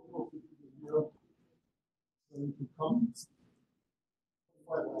 So here going to come.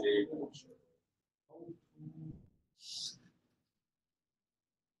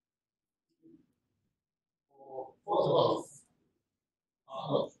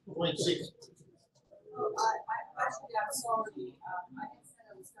 Actually, I'm sorry. I didn't say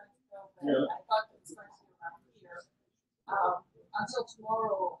I was going to go, but I thought it was going to be around here. Until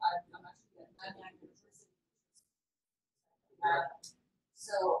tomorrow, I'm actually at 99th University.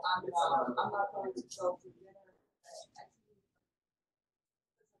 So I'm not going to go to dinner.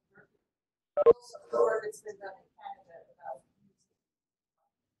 Also, the work that's been done in Canada about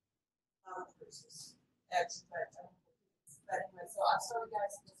versus X, but anyway, so I'm sorry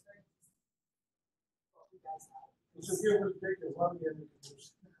guys, it's very what you guys have. So here we take the one year.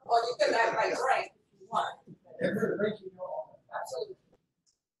 Well, you can have my right if you want. Everybody making your own. Absolutely.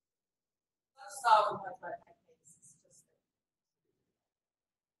 That's not my case. It's just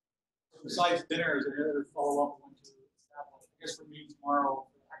Besides dinner, is there any other follow-up one to establish? I guess for me tomorrow,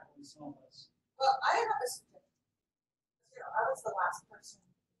 actually some of us. well, I have a suggestion. You know, I was the last person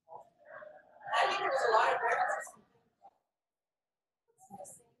involved there. And I think there was a lot of references to things that was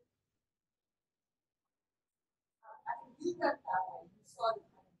missing. I think you went that way. You saw the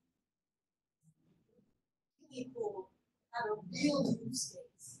kind of people have a real use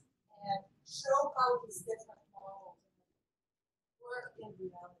case and show how these different models work in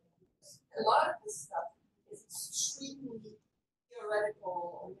reality. A lot of this stuff is extremely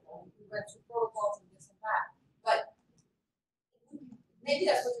theoretical, or we went through protocols and this and that. But maybe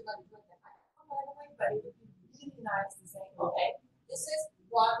that's what you're going to do in the hackathon, by the way, but it would be really nice to say, okay, this is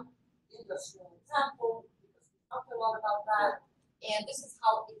one industrial example, because we talked a lot about that, and this is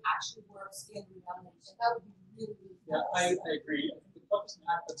how it actually works in reality. And that would be really, really nice. I agree. I think the focus on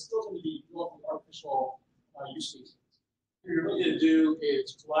that, but still going to be built with artificial use cases. What you're really going to do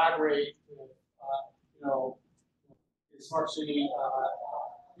is collaborate with, the Smart City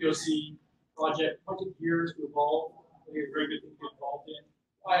POC project, put it years to evolve. I think it's a very good thing to get involved in.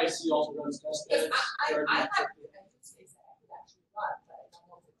 IIC also runs test beds. I have the use case that I could actually run, but I don't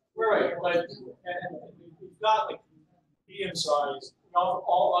know if it's Right, but and we've got like medium-sized,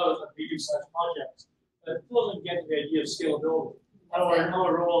 all of the medium-sized projects, but it still doesn't get to the idea of scalability. How do I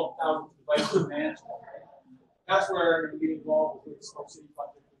roll out thousands of devices management? That's where you get involved with the Smart City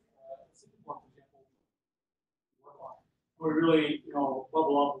project, for example, work on. We really,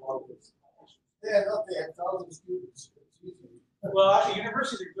 bubble up a lot of this. Yeah, no, they have 1,000 students. It's easy. Well, actually,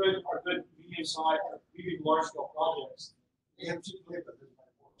 universities are good medium-sized, medium large-scale projects. They have cheap labor.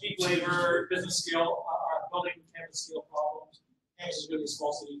 Cheap labor, business scale, building campus scale problems. Campus is really a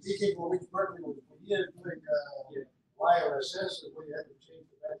small city. Thinking when we working with years doing wireless access, we had to change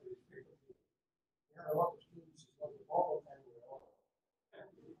the batteries frequently. We had a lot of students who were mobile and we were all.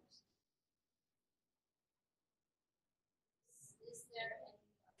 Is there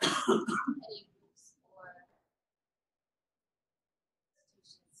any groups or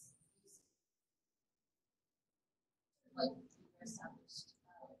institutions like established?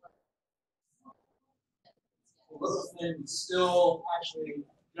 Well, Littleton is still actually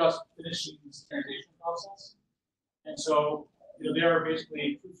just finishing the standardization process. And so, they are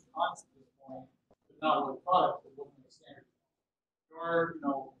basically proof of concept at this point, but not really product, but looking at standard. There are,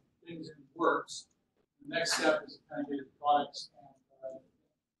 things in works. The next step is to kind of get the products. And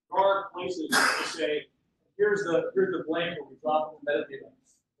there are places to say, here's the blank where we drop in the metadata,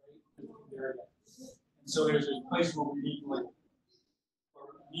 right? And so there's a place where we need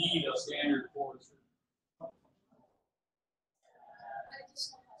a standard for it.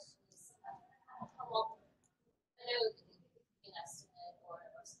 Additional questions. How long? I know it could be an estimate or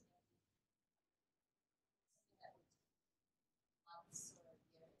something that would take months or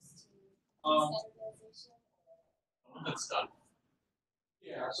years to standardization. That's done.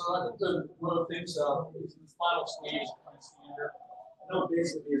 Yeah, so I think one of the things is in the final stage of standard. I know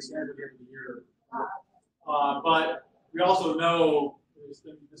basically a standard every year. But we also know there's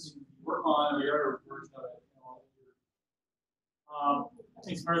been this work on the other version of it. I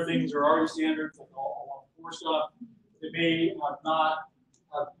think some other things are already standards, like all core stuff. They may not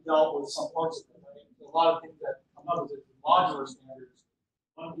have dealt with some parts of it. Right? A lot of things that come up with modular standards.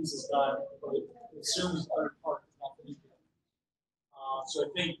 One piece is done, but it assumes other parts is not finished yet. So I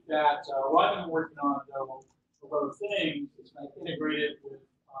think that what I've been working on, though, with other things, is kind of integrated with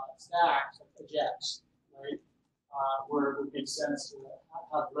stacks, like Ajax, right? Where it would make sense to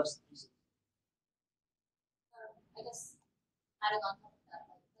have the rest of the pieces. I guess adding on top of that,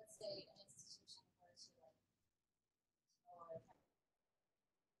 like let's say an institution were to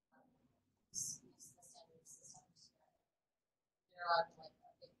use the standard systems. They're on like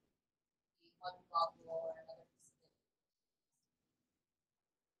one module or another piece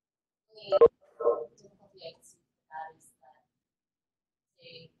of it. The difficulty I can see for that is that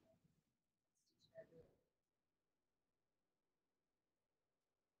say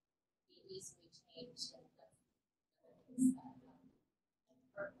be easily changed and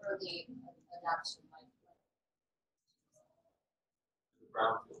early adoption might The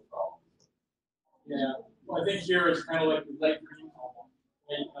brownfield problem. Yeah, well, I think here it's kind of like the light green problem.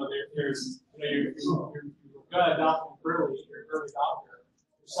 There's you're going to adopt them early, you're an early adopter.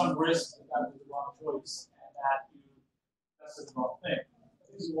 There's some risk that that was the wrong choice and that that's the wrong thing.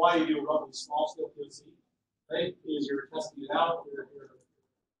 this is why you do a relatively small scale POC, right? Is you're testing it out,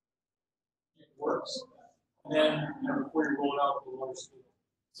 it works, and then before you roll it out to a larger scale.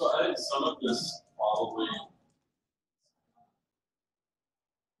 So I think some of this probably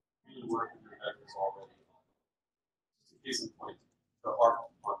really work in your head is already. Just a case in point, the harp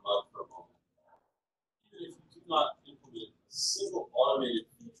on mud for a moment. Even if you do not implement a single automated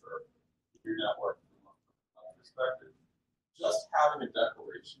feature in your network from a perspective, just having a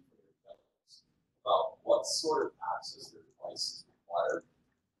declaration for your developers about what sort of access their device is required,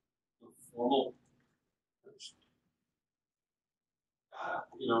 the formal,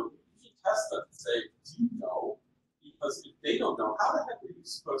 you test them and say, do you know? Because if they don't know, how the heck are you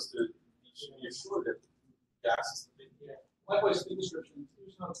supposed to be assured that the access that they can? Likewise, the description,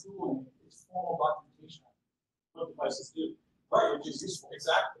 there's no tooling, it's formal documentation of what devices do. Right, which is useful.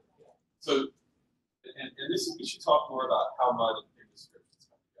 Exactly. Yeah. So, and this we should talk more about how mud and thing descriptions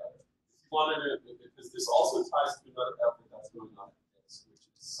come together. If you wanted to, because this also ties to another effort that's going on in this, which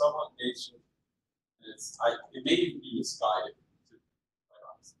is somewhat nation, and it may even be misguided, to quite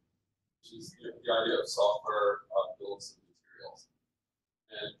honestly, which is the idea of software builds of materials.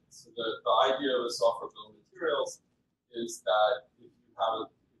 And so the idea of a software build of materials is that if you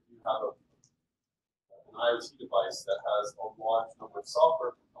have an IoT device that has a large number of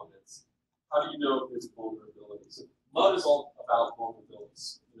software components, how do you know if there's vulnerabilities? Mud is all about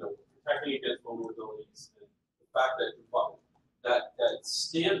vulnerabilities, protecting against vulnerabilities, and the fact that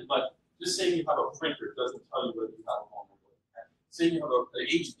like just saying you have a printer doesn't tell you whether you have a vulnerability. Saying you have an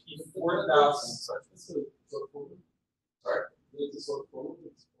HP 4000. Sorry.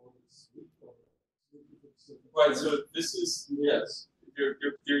 Right. So this is yes. You're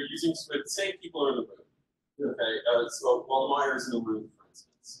using the same people are in the room. Okay. So while the miner is in the room, for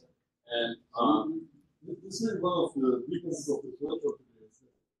instance, and this is one of the weaknesses of the virtual today.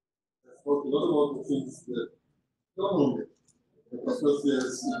 That's got a lot of things that don't know it. Because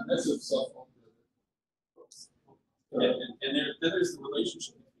there's massive stuff on there. And then there's the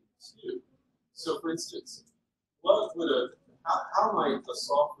relationship between the two. So for instance, how might the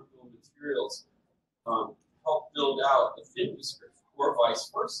software build materials help build out the thing description, or vice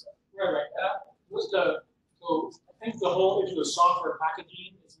versa? Right. So I think the whole issue of software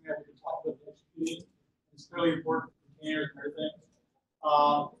packaging is something that we can talk about executing. It's really important for containers and everything.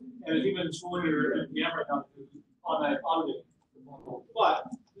 And there's even tooling or NPM right now on that auditing. But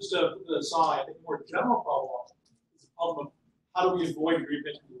just to put it aside, I think a more general problem is the problem of how do we avoid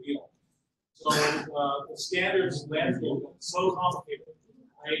reinventing the wheel? So the standards landscape is so complicated,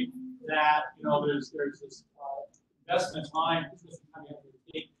 right? That there's this investment time you have to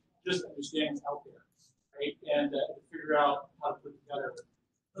take just understanding what's out there, right? And to figure out how to put it together.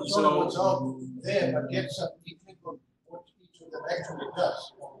 Not only what's out there, but get some technical what each of them actually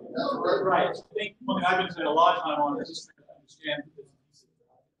does. Right. I think one thing I've been spending a lot of time on is just trying to understand the pieces.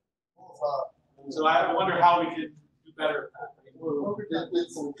 So I wonder how we can do better at that.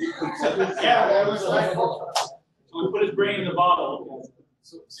 Yeah, so we put his brain in the bottle.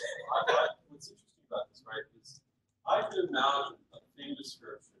 So what's interesting about this, right, is I could imagine a thing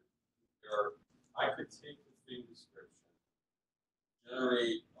description where I could take the thing description,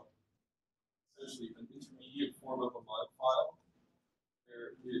 generate essentially an intermediate form of a mud file.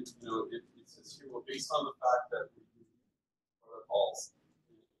 Where it says here, well, based on the fact that we use protocols,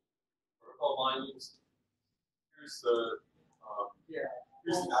 protocol bindings, here's the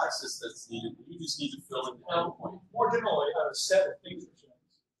access that's needed. You just need to fill in the endpoint. More generally, I have a set of things that change.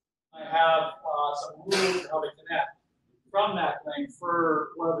 I have some rules for how they connect. From that, I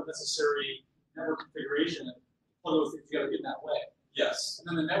infer whatever necessary network configuration and pull those things together in that way. Yes. And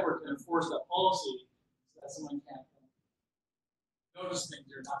then the network can enforce that policy so that someone can't notice things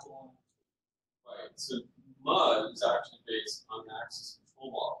they're not going on. Right. So MUD is actually based on an access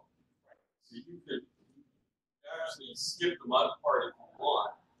control model. Right. So you could actually skip the MUD part if you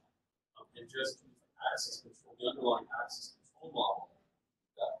want, and just use the access control, the underlying access control model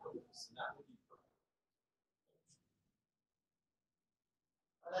for that purpose, and that would be perfect.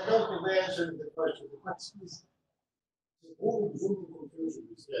 And I don't think we answered the question. The question is, the only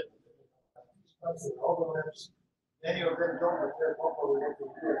confusion is that these types of overlaps, many of them don't prepare properly what they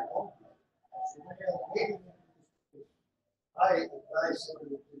do at home. So when you have meeting, I advise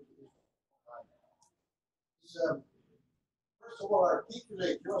somebody to do this. First of all,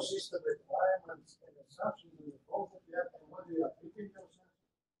 articulate your system requirements and assumptions in the code that you have, and whether you are picking those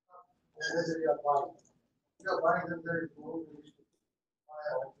and whether you are buying them. If you are buying them, there is no reason to buy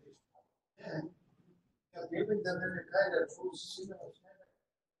all these. And you are giving them any kind of full similar standard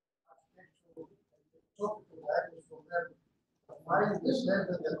architectural topical guidance from them. I understand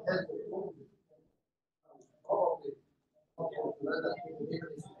that the head of probably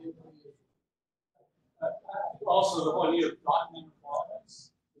also, the whole idea of document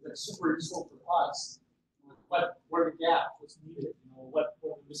requirements is like super useful for us. What are the gaps? What's needed? What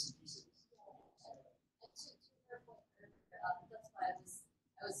are the missing pieces? That's why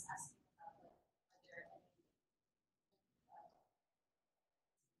I was asking about are there any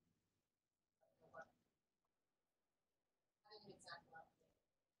having an example of it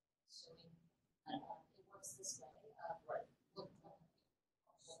showing it works this way. Right.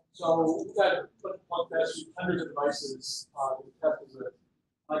 So we've got hundreds of devices. The test is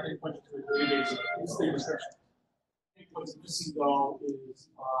I can point you to a database of state restrictions. I think what's missing though is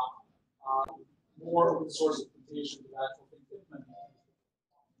more open source implementation of the actual thing implemented.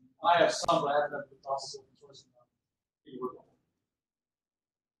 I have some, but I haven't done the process of open sourcing them.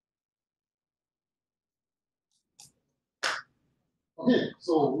 Okay,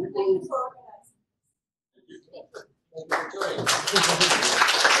 so we Thank you for organizing.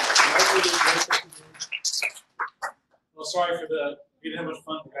 Well, sorry for the. We didn't have much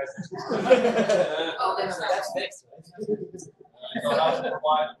fun, guys. Oh, that's next, right?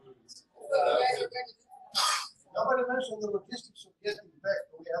 Nobody mentioned the logistics of getting back.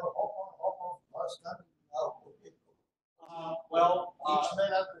 Do we have a hop on last time? Well, Each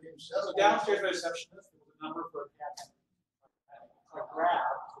man after himself. so downstairs receptionist, there was a number for a cab. A grab.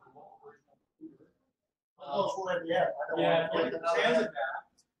 Those who have yet. Yeah, like the transit back,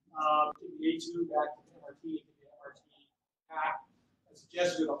 the A2 back to the MRT, the MRT pack. I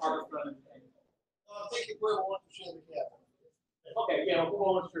suggested the Harborfront and. I think if we want to share the cab. Okay, yeah, we'll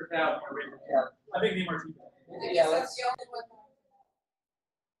go with your cab and rate the cab. I think the MRT. Yeah, let's. The only one.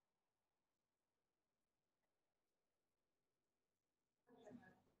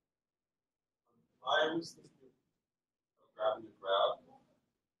 I was thinking of grabbing the crowd.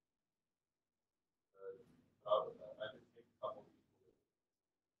 I could take a couple people.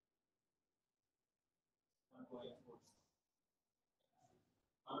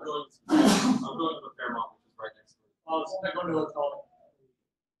 I'm going to the Fairmont, which is right next to it. Oh, so I'm going to a call.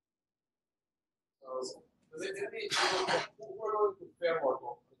 So, we're going to Fairmont,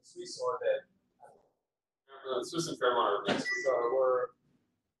 Swiss or the Swiss and Fairmont are next. So we're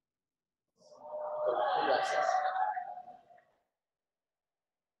access.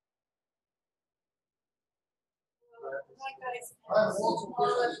 I'm also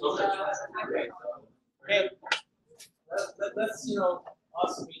Okay. Let's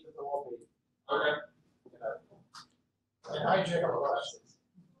us meet at the lobby. Okay. and I check our questions.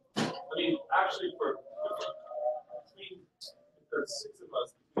 I mean, actually, between if there's 6 of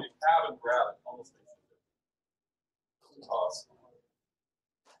us, between a cab and grab, it almost makes a difference. Awesome.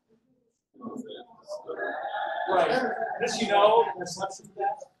 Right. As you know, there's lots of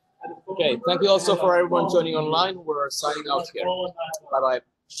that. Okay, thank you also for everyone joining online. We're signing out here. Bye bye.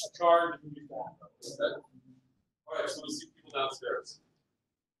 Charge and do that. All right, so we see people downstairs.